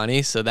generating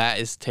money. So that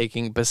is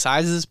taking,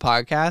 besides this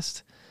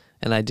podcast,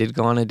 and I did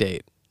go on a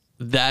date,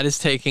 that is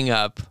taking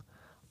up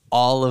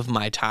all of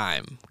my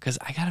time, because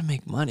I got to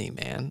make money,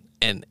 man.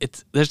 And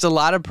there's a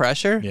lot of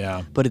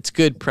pressure, but it's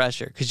good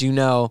pressure, because you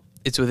know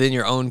it's within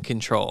your own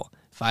control.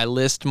 If I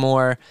list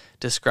more,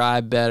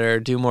 describe better,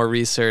 do more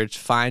research,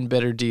 find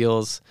better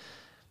deals,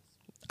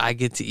 I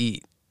get to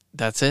eat.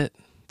 That's it.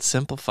 It's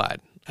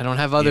simplified. I don't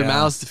have other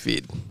mouths to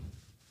feed.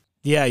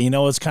 Yeah, you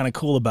know what's kind of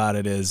cool about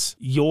it is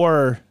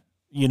your,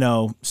 you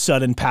know,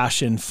 sudden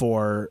passion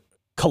for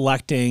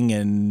collecting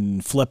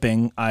and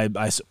flipping,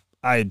 I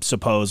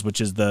suppose, which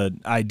is the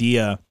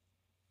idea,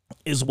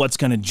 is what's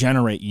going to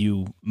generate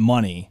you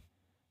money.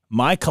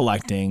 My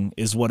collecting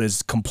is what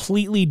is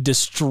completely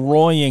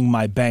destroying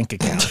my bank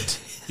account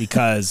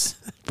because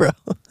bro,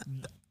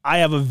 I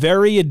have a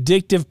very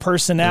addictive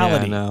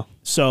personality. Yeah, I know.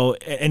 So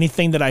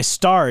anything that I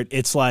start,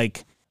 it's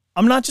like,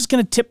 I'm not just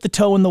going to tip the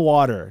toe in the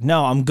water.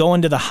 No, I'm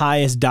going to the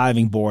highest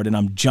diving board and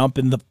I'm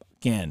jumping the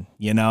in,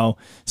 you know?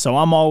 So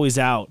I'm always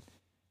out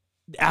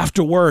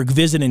after work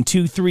visiting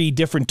 2-3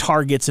 different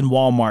Targets and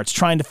Walmarts,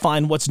 trying to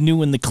find what's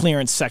new in the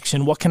clearance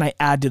section. What can I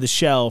add to the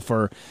shelf?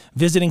 Or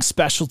visiting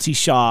specialty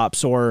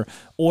shops or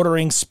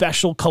ordering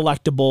special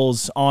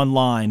collectibles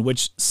online,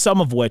 which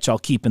some of which I'll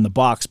keep in the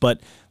box.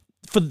 But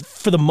for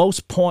the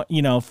most point,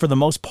 you know, for the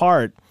most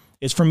part,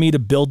 is for me to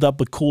build up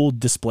a cool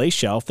display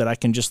shelf that I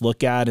can just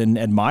look at and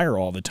admire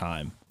all the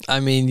time. I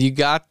mean, you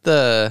got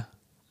the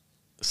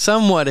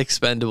somewhat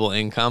expendable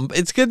income.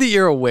 It's good that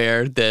you're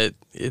aware that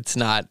it's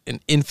not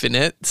an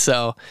infinite.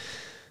 So,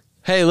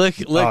 hey, look,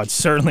 it's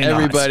certainly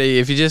everybody,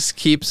 if you just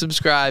keep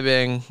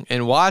subscribing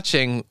and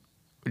watching,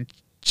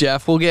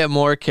 Jeff will get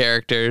more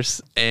characters.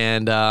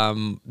 And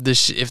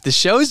if the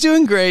show's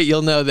doing great,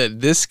 you'll know that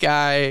this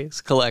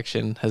guy's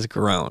collection has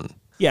grown.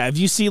 Yeah, if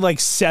you see like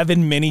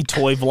 7 mini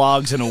toy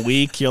vlogs in a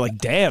week, you're like,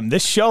 damn,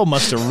 this show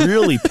must have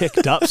really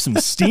picked up some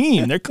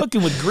steam. They're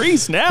cooking with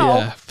grease now.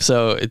 Yeah.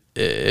 So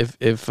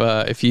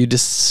if you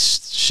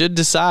just should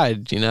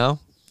decide, you know,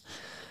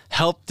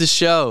 help the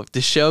show. If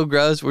the show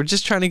grows, we're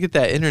just trying to get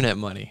that internet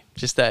money,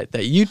 just that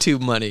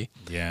YouTube money.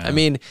 Yeah. I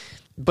mean,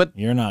 but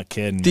you're not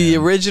kidding. The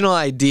original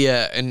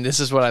idea, and this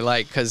is what I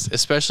like, because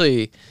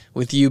especially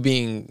with you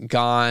being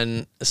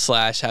gone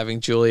 / having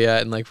Julia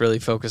and like really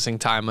focusing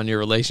time on your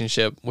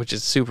relationship, which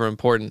is super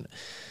important.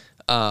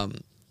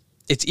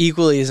 It's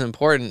equally as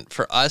important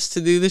for us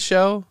to do the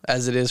show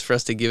as it is for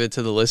us to give it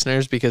to the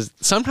listeners, because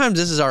sometimes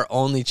this is our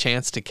only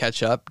chance to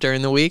catch up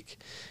during the week,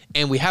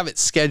 and we have it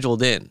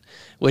scheduled in,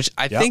 which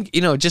I think,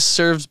 you know, just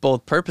serves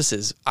both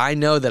purposes. I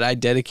know that I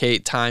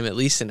dedicate time, at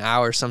least an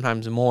hour,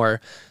 sometimes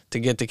more, to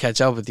get to catch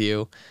up with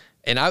you.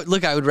 And I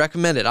would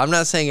recommend it. I'm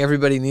not saying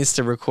everybody needs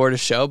to record a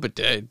show, but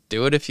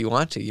do it if you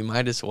want to. You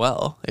might as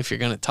well if you're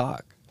going to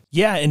talk.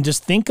 Yeah, and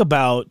just think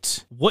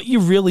about what you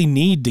really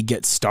need to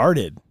get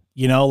started.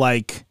 You know,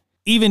 like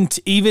even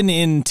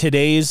in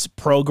today's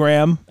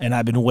program, and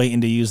I've been waiting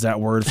to use that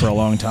word for a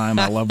long time.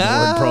 I love the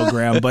word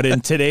program, but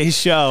in today's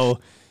show,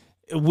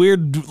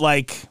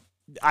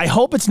 I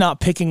hope it's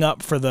not picking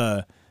up for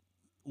the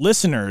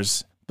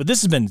listeners, but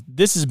this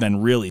has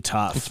been really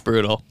tough. It's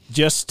brutal.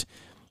 Just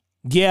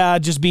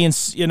being,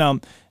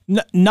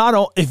 not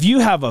all, if you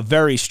have a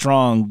very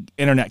strong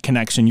internet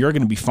connection, you're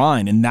going to be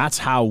fine. And that's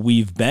how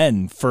we've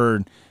been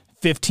for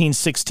 15,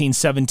 16,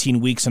 17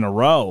 weeks in a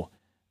row.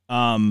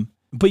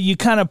 But you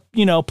kind of,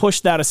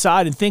 push that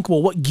aside and think,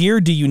 well, what gear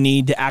do you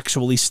need to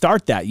actually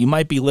start that? You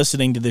might be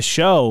listening to this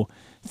show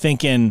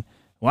thinking,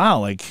 wow,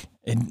 like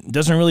it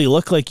doesn't really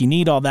look like you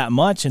need all that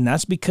much. And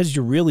that's because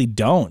you really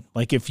don't.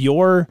 Like if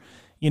you're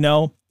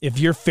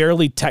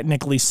fairly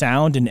technically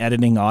sound in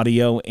editing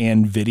audio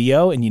and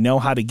video and you know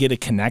how to get a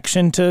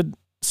connection to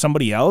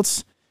somebody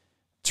else,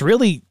 it's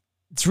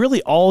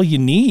really all you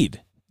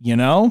need,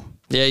 Yeah,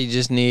 you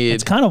just need...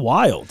 It's kind of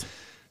wild.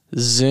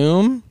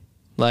 Zoom.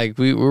 Like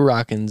we're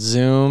rocking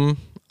Zoom.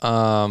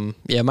 My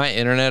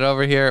internet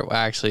over here,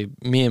 actually,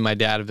 me and my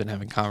dad have been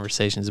having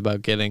conversations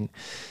about getting,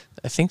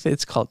 I think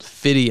it's called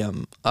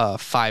Fidium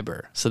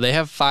fiber. So they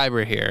have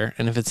fiber here,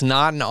 and if it's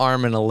not an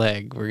arm and a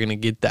leg, we're going to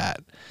get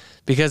that.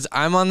 Because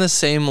I'm on the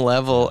same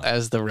level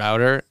as the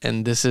router,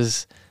 and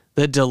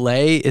the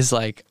delay is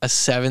like a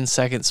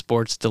 7-second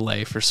sports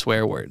delay for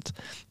swear words.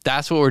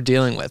 That's what we're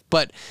dealing with.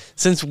 But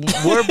since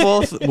we're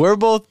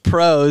both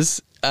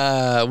pros,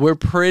 we're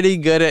pretty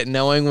good at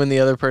knowing when the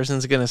other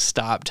person's going to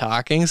stop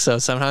talking. So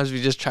sometimes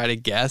we just try to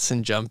guess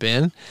and jump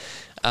in.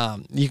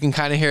 You can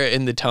kind of hear it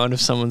in the tone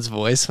of someone's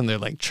voice when they're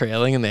like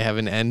trailing and they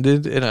haven't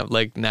ended. And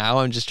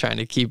I'm just trying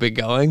to keep it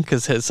going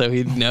so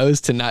he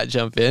knows to not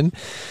jump in.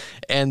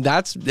 And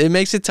it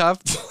makes it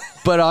tough,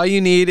 but all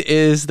you need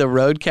is the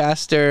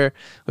Rodecaster.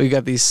 We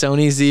got these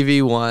Sony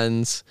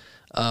ZV-1s.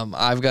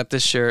 I've got the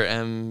Shure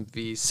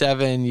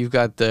MV7. You've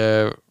got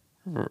the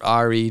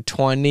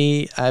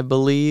RE20, I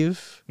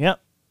believe.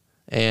 Yep.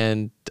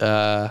 And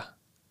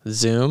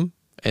Zoom,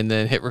 and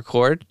then hit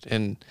record.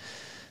 And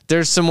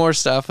there's some more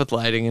stuff with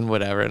lighting and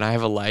whatever. And I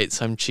have a light,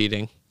 so I'm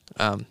cheating.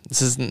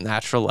 This isn't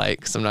natural light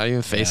because I'm not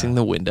even facing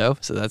the window,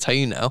 so that's how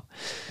you know.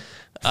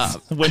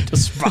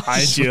 Windows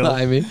behind you.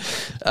 I mean,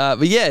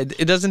 but yeah,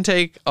 it doesn't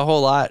take a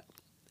whole lot,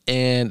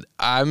 and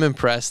I'm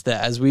impressed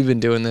that as we've been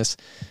doing this,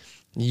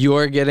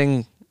 you're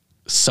getting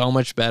so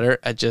much better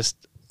at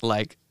just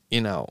pulling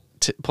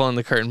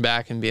the curtain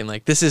back and being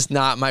like, "This is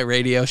not my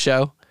radio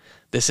show.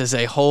 This is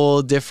a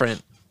whole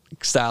different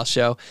style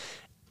show."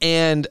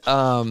 And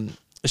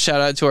shout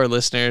out to our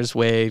listeners,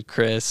 Wade,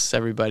 Chris,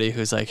 everybody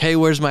who's like, "Hey,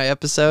 where's my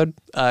episode?"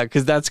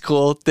 Because that's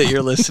cool that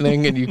you're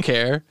listening and you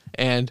care,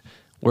 and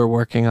we're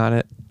working on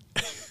it.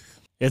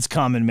 It's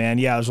coming, man.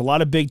 Yeah, there's a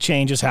lot of big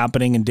changes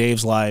happening in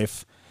Dave's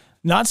life.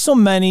 Not so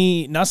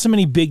many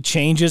big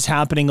changes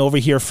happening over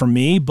here for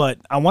me, but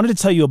I wanted to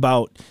tell you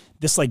about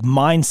this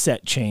mindset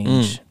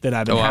change that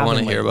I've been having. I want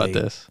to lately. hear about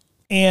this.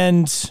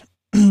 And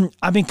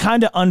I've been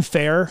kind of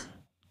unfair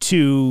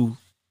to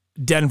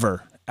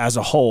Denver as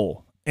a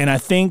whole. And I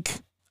think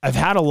I've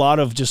had a lot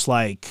of just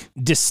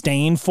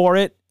disdain for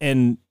it,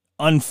 and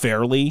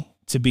unfairly,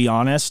 to be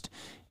honest.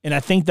 And I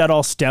think that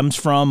all stems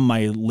from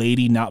my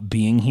lady not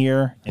being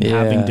here and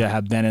having to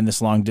have been in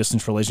this long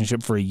distance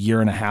relationship for 1.5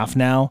 years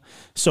now.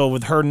 So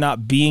with her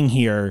not being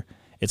here,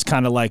 it's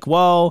kind of like,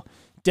 well,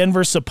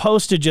 Denver's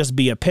supposed to just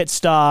be a pit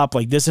stop.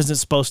 This isn't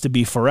supposed to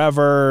be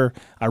forever.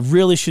 I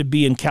really should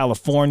be in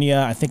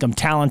California. I think I'm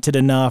talented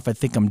enough. I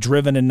think I'm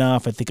driven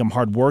enough. I think I'm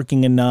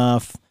hardworking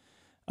enough.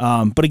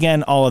 But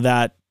again, all of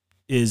that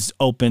is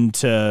open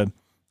to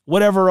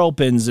whatever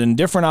opens and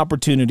different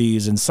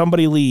opportunities, and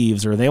somebody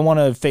leaves or they want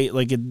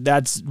to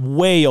that's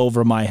way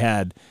over my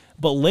head.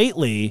 But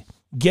lately,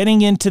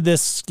 getting into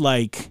this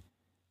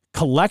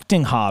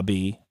collecting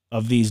hobby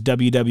of these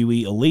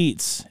WWE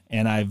elites,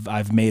 and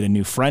I've made a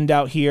new friend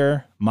out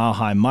here, Mile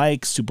High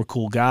Mike, super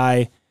cool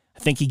guy. I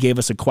think he gave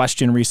us a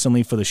question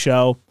recently for the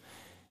show,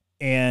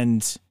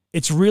 and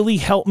it's really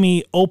helped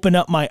me open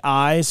up my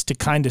eyes to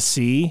kind of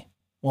see,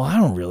 well, I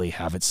don't really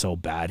have it so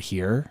bad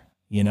here.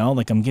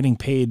 I'm getting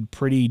paid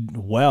pretty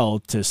well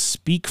to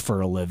speak for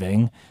a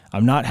living.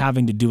 I'm not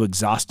having to do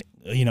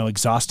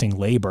exhausting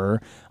labor.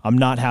 I'm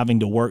not having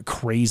to work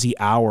crazy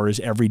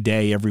hours every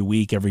day, every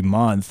week, every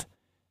month.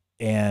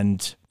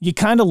 And you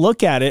kind of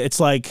look at it, it's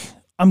like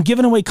I'm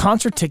giving away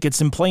concert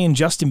tickets and playing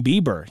Justin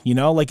Bieber,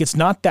 it's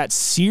not that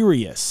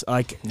serious.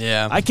 I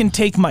can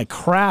take my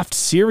craft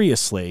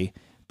seriously,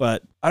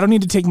 but I don't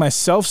need to take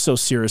myself so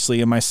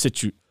seriously in my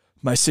situation,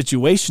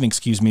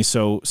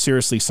 so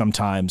seriously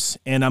sometimes.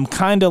 And I'm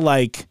kind of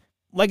like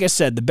I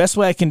said, the best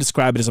way I can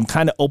describe it is I'm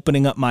kind of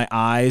opening up my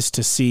eyes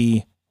to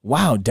see,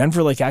 wow,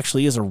 Denver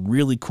actually is a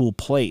really cool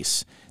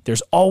place.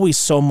 There's always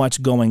so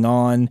much going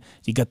on.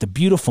 You got the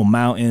beautiful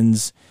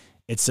mountains.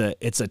 It's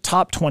a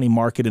top 20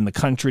 market in the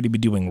country to be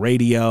doing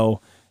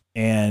radio.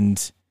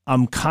 And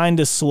I'm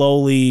kind of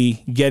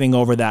slowly getting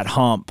over that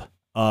hump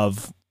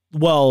of,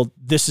 well,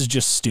 this is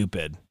just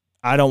stupid.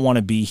 I don't want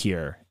to be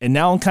here. And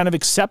now I'm kind of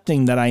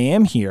accepting that I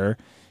am here.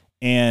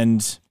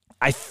 And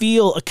I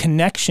feel a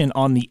connection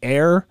on the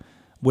air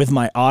with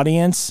my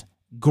audience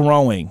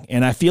growing,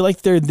 and I feel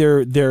like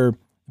they're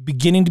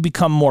beginning to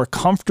become more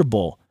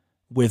comfortable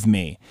with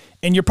me.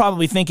 And you're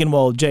probably thinking,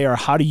 well, JR,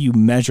 how do you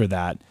measure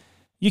that?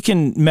 You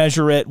can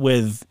measure it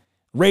with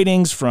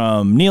ratings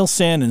from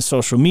Nielsen and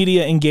social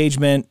media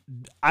engagement.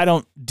 I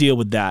don't deal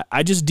with that.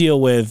 I just deal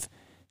with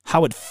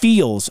how it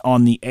feels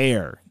on the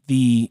air,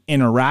 the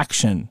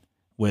interaction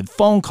with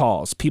phone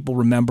calls, people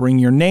remembering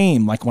your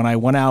name. Like when I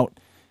went out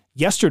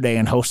yesterday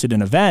and hosted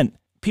an event,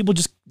 people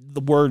just,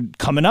 the word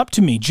coming up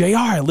to me, JR,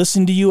 I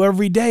listen to you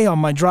every day on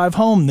my drive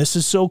home. This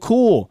is so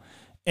cool.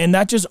 And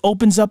that just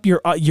opens up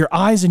your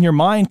eyes and your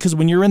mind, because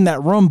when you're in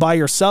that room by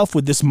yourself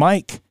with this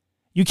mic,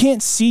 you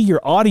can't see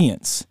your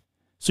audience.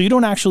 So you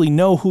don't actually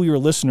know who your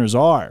listeners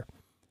are.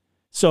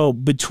 So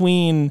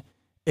between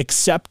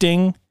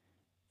accepting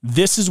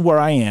this is where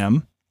I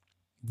am,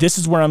 this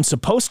is where I'm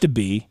supposed to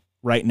be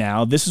right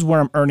now, this is where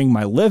I'm earning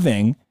my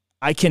living,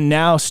 I can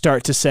now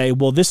start to say,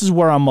 well, this is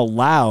where I'm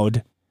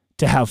allowed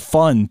to have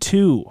fun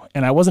too.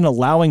 And I wasn't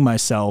allowing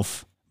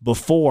myself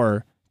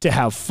before to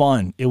have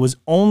fun. It was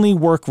only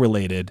work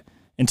related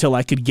until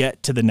I could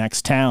get to the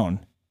next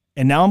town.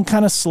 And now I'm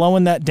kind of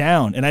slowing that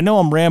down. And I know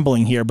I'm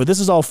rambling here, but this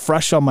is all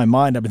fresh on my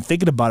mind. I've been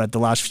thinking about it the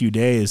last few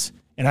days,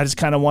 and I just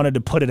kind of wanted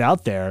to put it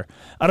out there.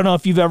 I don't know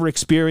if you've ever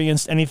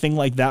experienced anything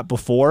like that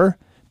before,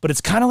 but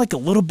it's kind of like a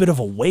little bit of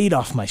a weight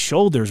off my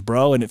shoulders,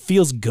 bro. And it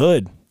feels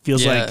good.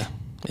 Feels like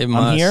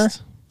I'm here.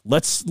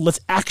 Let's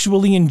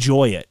actually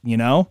enjoy it, you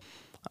know?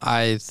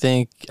 I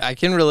think I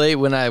can relate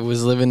when I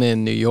was living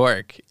in New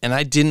York and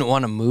I didn't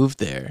want to move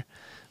there.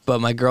 But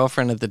my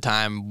girlfriend at the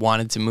time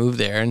wanted to move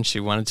there, and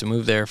she wanted to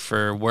move there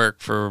for work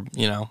for,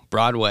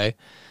 Broadway.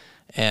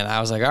 And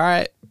I was like, all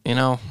right,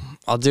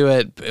 I'll do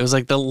it. It was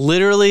like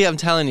literally, I'm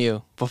telling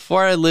you,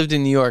 before I lived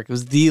in New York, it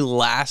was the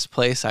last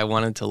place I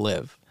wanted to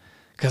live.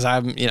 Because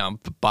I'm,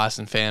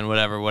 Boston fan,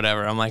 whatever.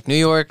 I'm like, New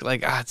York,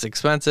 it's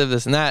expensive,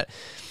 this and that.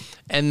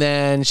 And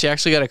then she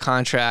actually got a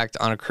contract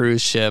on a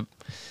cruise ship.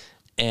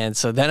 And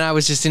so then I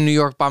was just in New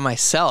York by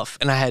myself,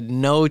 and I had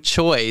no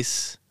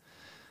choice.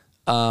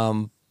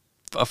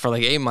 For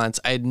 8 months,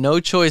 I had no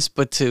choice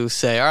but to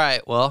say, all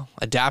right, well,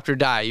 adapt or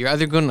die. You're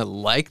either going to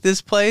like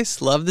this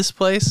place, love this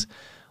place,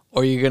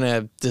 or you're going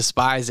to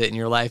despise it and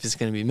your life is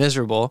going to be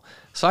miserable.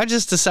 So I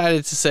just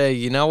decided to say,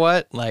 you know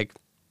what?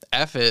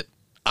 F it.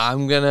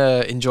 I'm going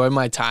to enjoy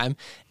my time.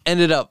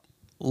 Ended up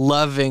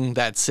loving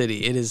that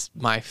city. It is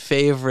my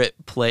favorite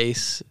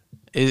place.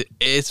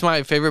 It's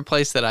my favorite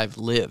place that I've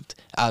lived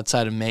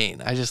outside of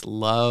Maine. I just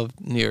love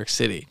New York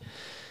City.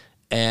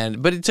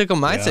 But it took a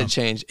mindset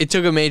change. It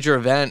took a major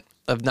event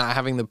of not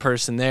having the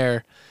person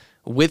there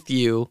with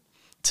you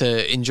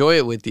to enjoy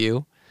it with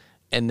you,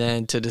 and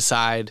then to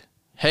decide,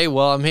 hey,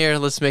 well, I'm here,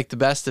 let's make the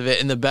best of it.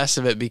 And the best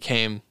of it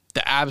became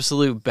the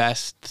absolute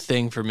best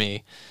thing for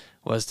me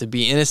was to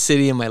be in a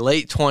city in my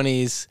late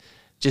 20s,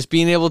 just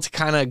being able to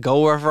kind of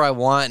go wherever I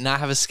want,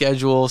 not have a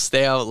schedule,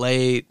 stay out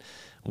late,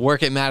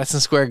 work at Madison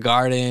Square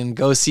Garden,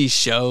 go see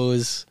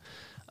shows.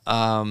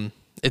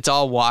 It's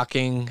all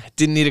walking.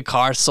 Didn't need a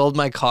car. Sold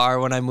my car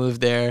when I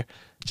moved there.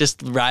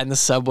 Just riding the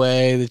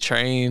subway, the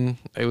train.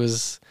 It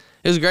was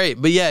great.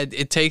 But yeah,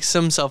 it takes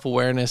some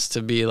self-awareness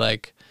to be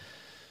like,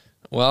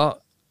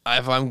 well,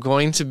 if I'm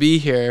going to be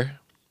here,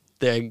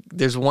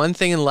 there's one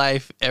thing in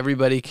life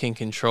everybody can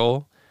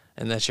control,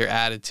 and that's your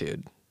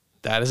attitude.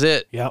 That is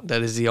it. Yep.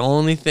 That is the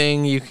only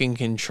thing you can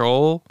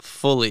control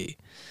fully.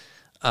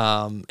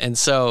 And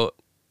so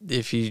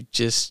if you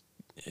just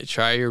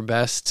try your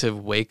best to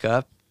wake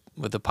up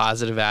with a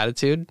positive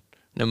attitude,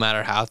 no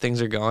matter how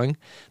things are going,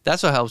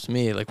 that's what helps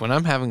me. When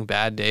I'm having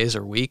bad days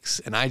or weeks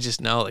and I just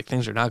know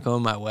things are not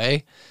going my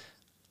way,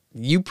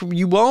 you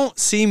won't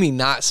see me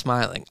not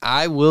smiling.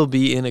 I will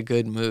be in a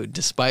good mood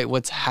despite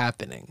what's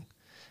happening.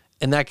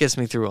 And that gets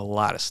me through a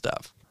lot of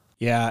stuff.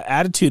 Yeah,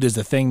 attitude is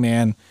the thing,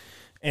 man.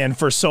 And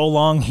for so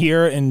long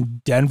here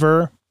in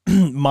Denver,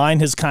 mine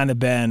has kind of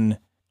been,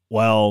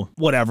 well,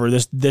 whatever,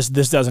 this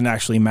doesn't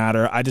actually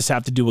matter. I just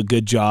have to do a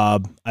good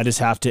job. I just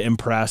have to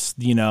impress,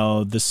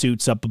 the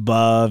suits up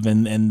above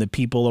and the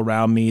people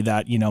around me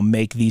that,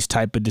 make these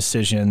type of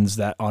decisions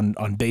that on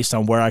based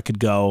on where I could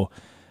go.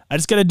 I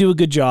just got to do a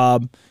good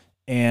job,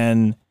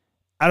 and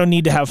I don't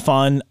need to have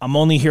fun. I'm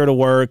only here to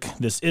work.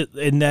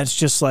 And that's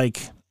just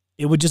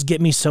it would just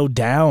get me so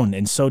down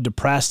and so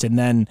depressed. And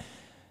then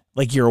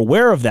you're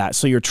aware of that.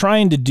 So you're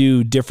trying to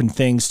do different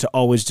things to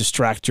always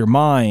distract your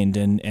mind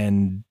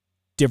and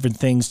different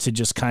things to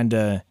just kind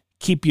of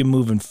keep you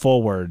moving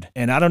forward.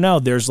 And I don't know,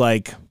 there's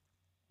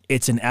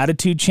it's an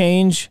attitude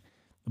change,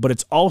 but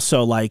it's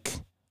also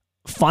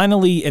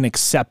finally an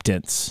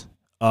acceptance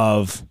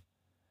of,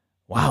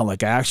 wow, I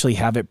actually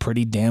have it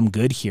pretty damn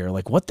good here.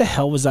 What the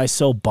hell was I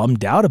so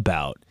bummed out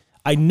about?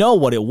 I know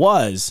what it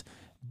was,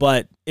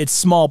 but it's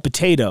small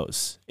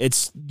potatoes.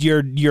 It's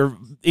you're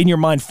in your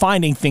mind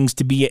finding things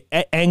to be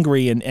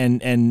angry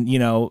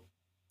and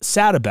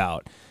sad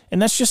about.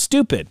 And that's just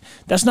stupid.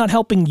 That's not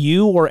helping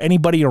you or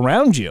anybody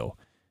around you,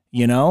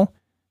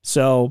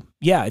 So,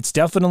 yeah, it's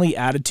definitely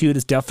attitude.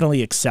 It's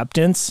definitely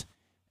acceptance.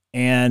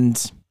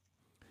 And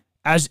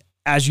as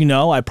you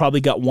know, I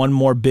probably got one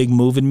more big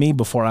move in me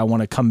before I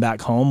want to come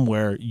back home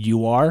where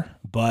you are,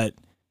 but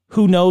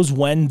who knows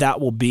when that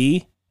will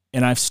be.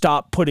 And I've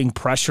stopped putting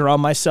pressure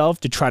on myself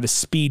to try to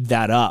speed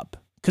that up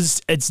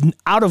because it's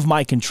out of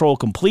my control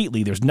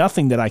completely. There's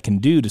nothing that I can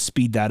do to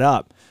speed that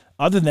up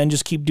other than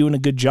just keep doing a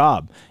good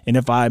job. And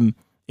if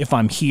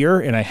I'm here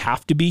and I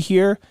have to be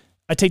here,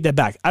 I take that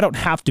back. I don't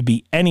have to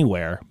be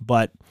anywhere,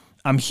 but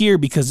I'm here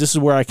because this is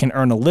where I can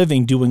earn a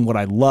living doing what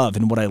I love.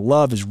 And what I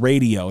love is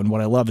radio and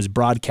what I love is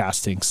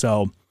broadcasting.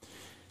 So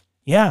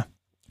yeah,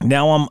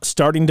 now I'm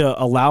starting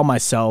to allow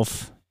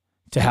myself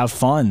to have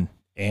fun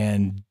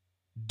and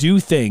do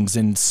things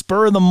and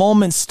spur of the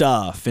moment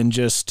stuff and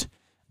just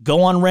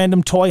go on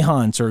random toy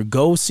hunts or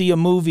go see a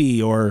movie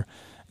or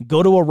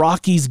go to a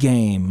Rockies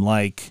game.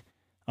 Like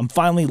I'm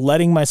finally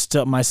letting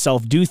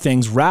myself do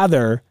things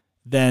rather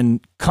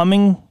than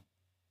coming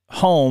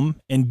home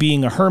and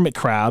being a hermit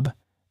crab,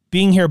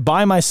 being here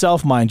by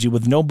myself, mind you,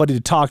 with nobody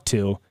to talk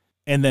to,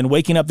 and then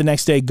waking up the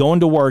next day, going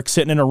to work,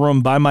 sitting in a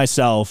room by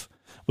myself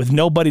with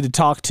nobody to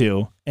talk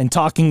to and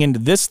talking into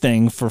this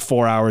thing for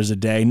 4 hours a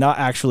day, not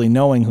actually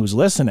knowing who's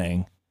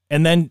listening.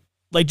 And then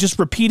like just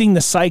repeating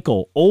the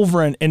cycle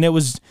over and it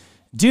was,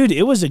 dude,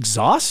 it was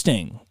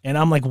exhausting. And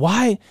I'm like,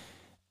 why?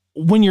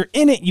 When you're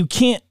in it, you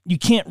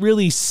can't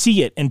really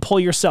see it and pull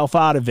yourself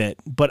out of it.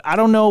 But I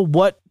don't know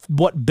what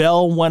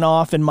bell went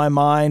off in my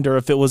mind or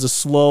if it was a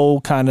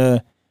slow kind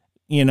of,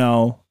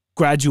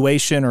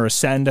 graduation or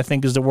ascend, I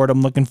think is the word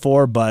I'm looking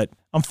for. But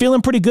I'm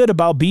feeling pretty good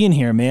about being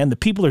here, man. The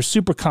people are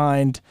super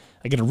kind.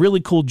 I get a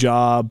really cool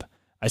job.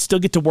 I still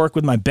get to work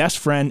with my best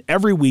friend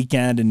every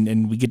weekend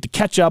and we get to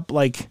catch up.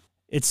 Like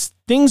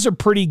things are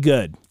pretty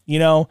good,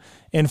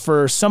 and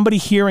for somebody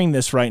hearing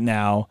this right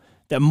now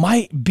that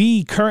might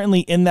be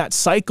currently in that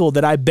cycle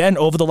that I've been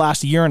over the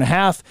last year and a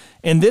half.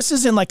 And this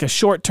isn't like a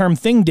short-term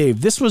thing,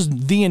 Dave. This was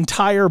the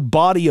entire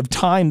body of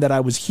time that I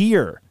was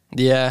here.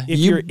 Yeah, if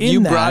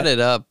you brought it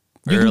up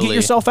early. You can get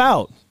yourself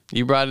out.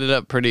 You brought it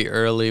up pretty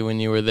early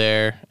when you were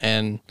there.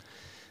 And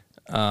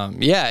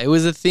it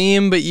was a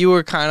theme, but you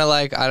were kind of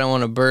like, I don't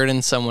want to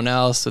burden someone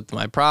else with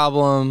my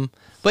problem.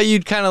 But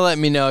you'd kind of let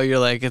me know, you're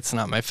like, it's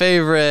not my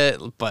favorite,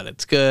 but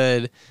it's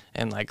good.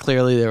 And like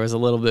clearly there was a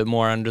little bit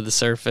more under the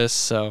surface.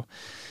 So,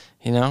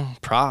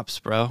 props,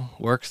 bro.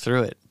 Work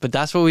through it. But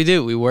that's what we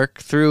do. We work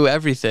through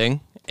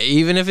everything.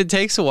 Even if it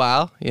takes a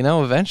while,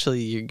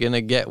 eventually you're going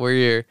to get where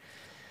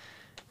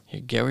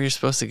you're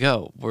supposed to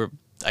go.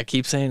 I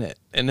keep saying it,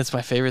 and it's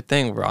my favorite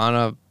thing. We're on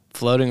a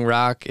floating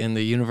rock in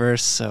the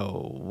universe,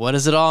 so what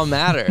does it all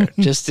matter?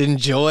 Just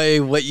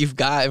enjoy what you've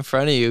got in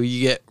front of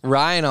you.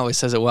 Ryan always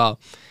says it well.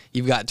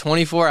 You've got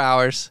 24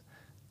 hours,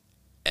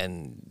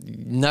 and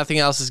nothing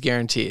else is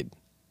guaranteed.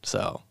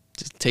 So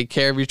just take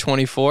care of your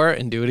 24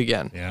 and do it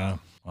again. Yeah.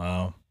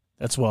 Wow.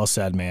 That's well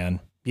said, man.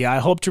 Yeah, I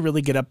hope to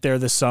really get up there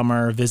this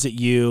summer, visit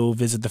you,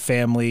 visit the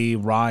family,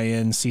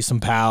 Ryan, see some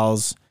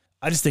pals.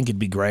 I just think it'd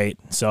be great.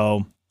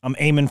 So I'm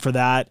aiming for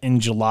that in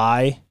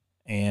July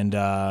and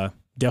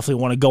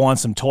definitely want to go on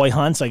some toy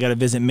hunts. I got to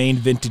visit Maine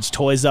Vintage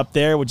Toys up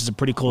there, which is a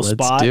pretty cool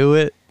spot. Let's do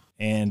it.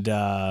 And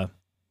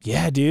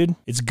yeah, dude,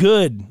 it's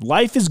good.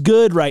 Life is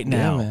good right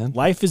now. Yeah, man.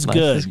 Life is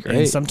good. Is great.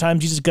 And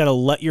sometimes you just got to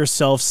let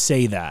yourself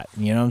say that.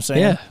 You know what I'm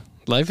saying? Yeah,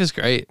 life is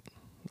great.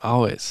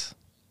 Always.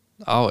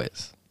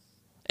 Always.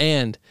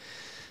 And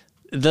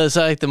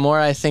the more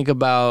I think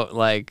about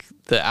like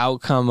the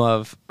outcome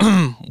of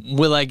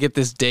will I get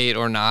this date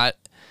or not,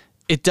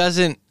 it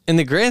doesn't, in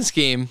the grand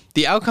scheme,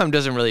 the outcome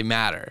doesn't really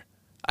matter.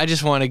 I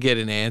just want to get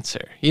an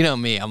answer. You know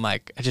me, I'm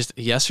like, just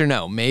yes or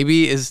no.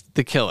 Maybe is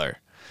the killer.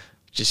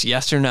 Just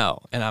yes or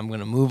no, and I'm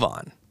going to move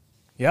on.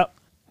 Yep.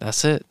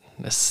 That's it.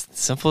 As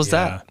simple as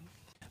that.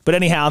 But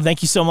anyhow,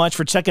 thank you so much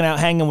for checking out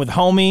Hanging with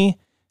Homie.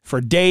 For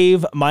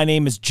Dave, my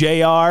name is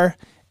JR.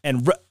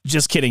 And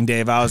just kidding,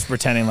 Dave. I was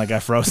pretending like I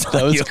froze.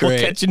 That was you. great. We'll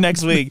catch you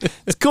next week.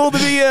 It's cool to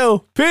be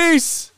you. Peace.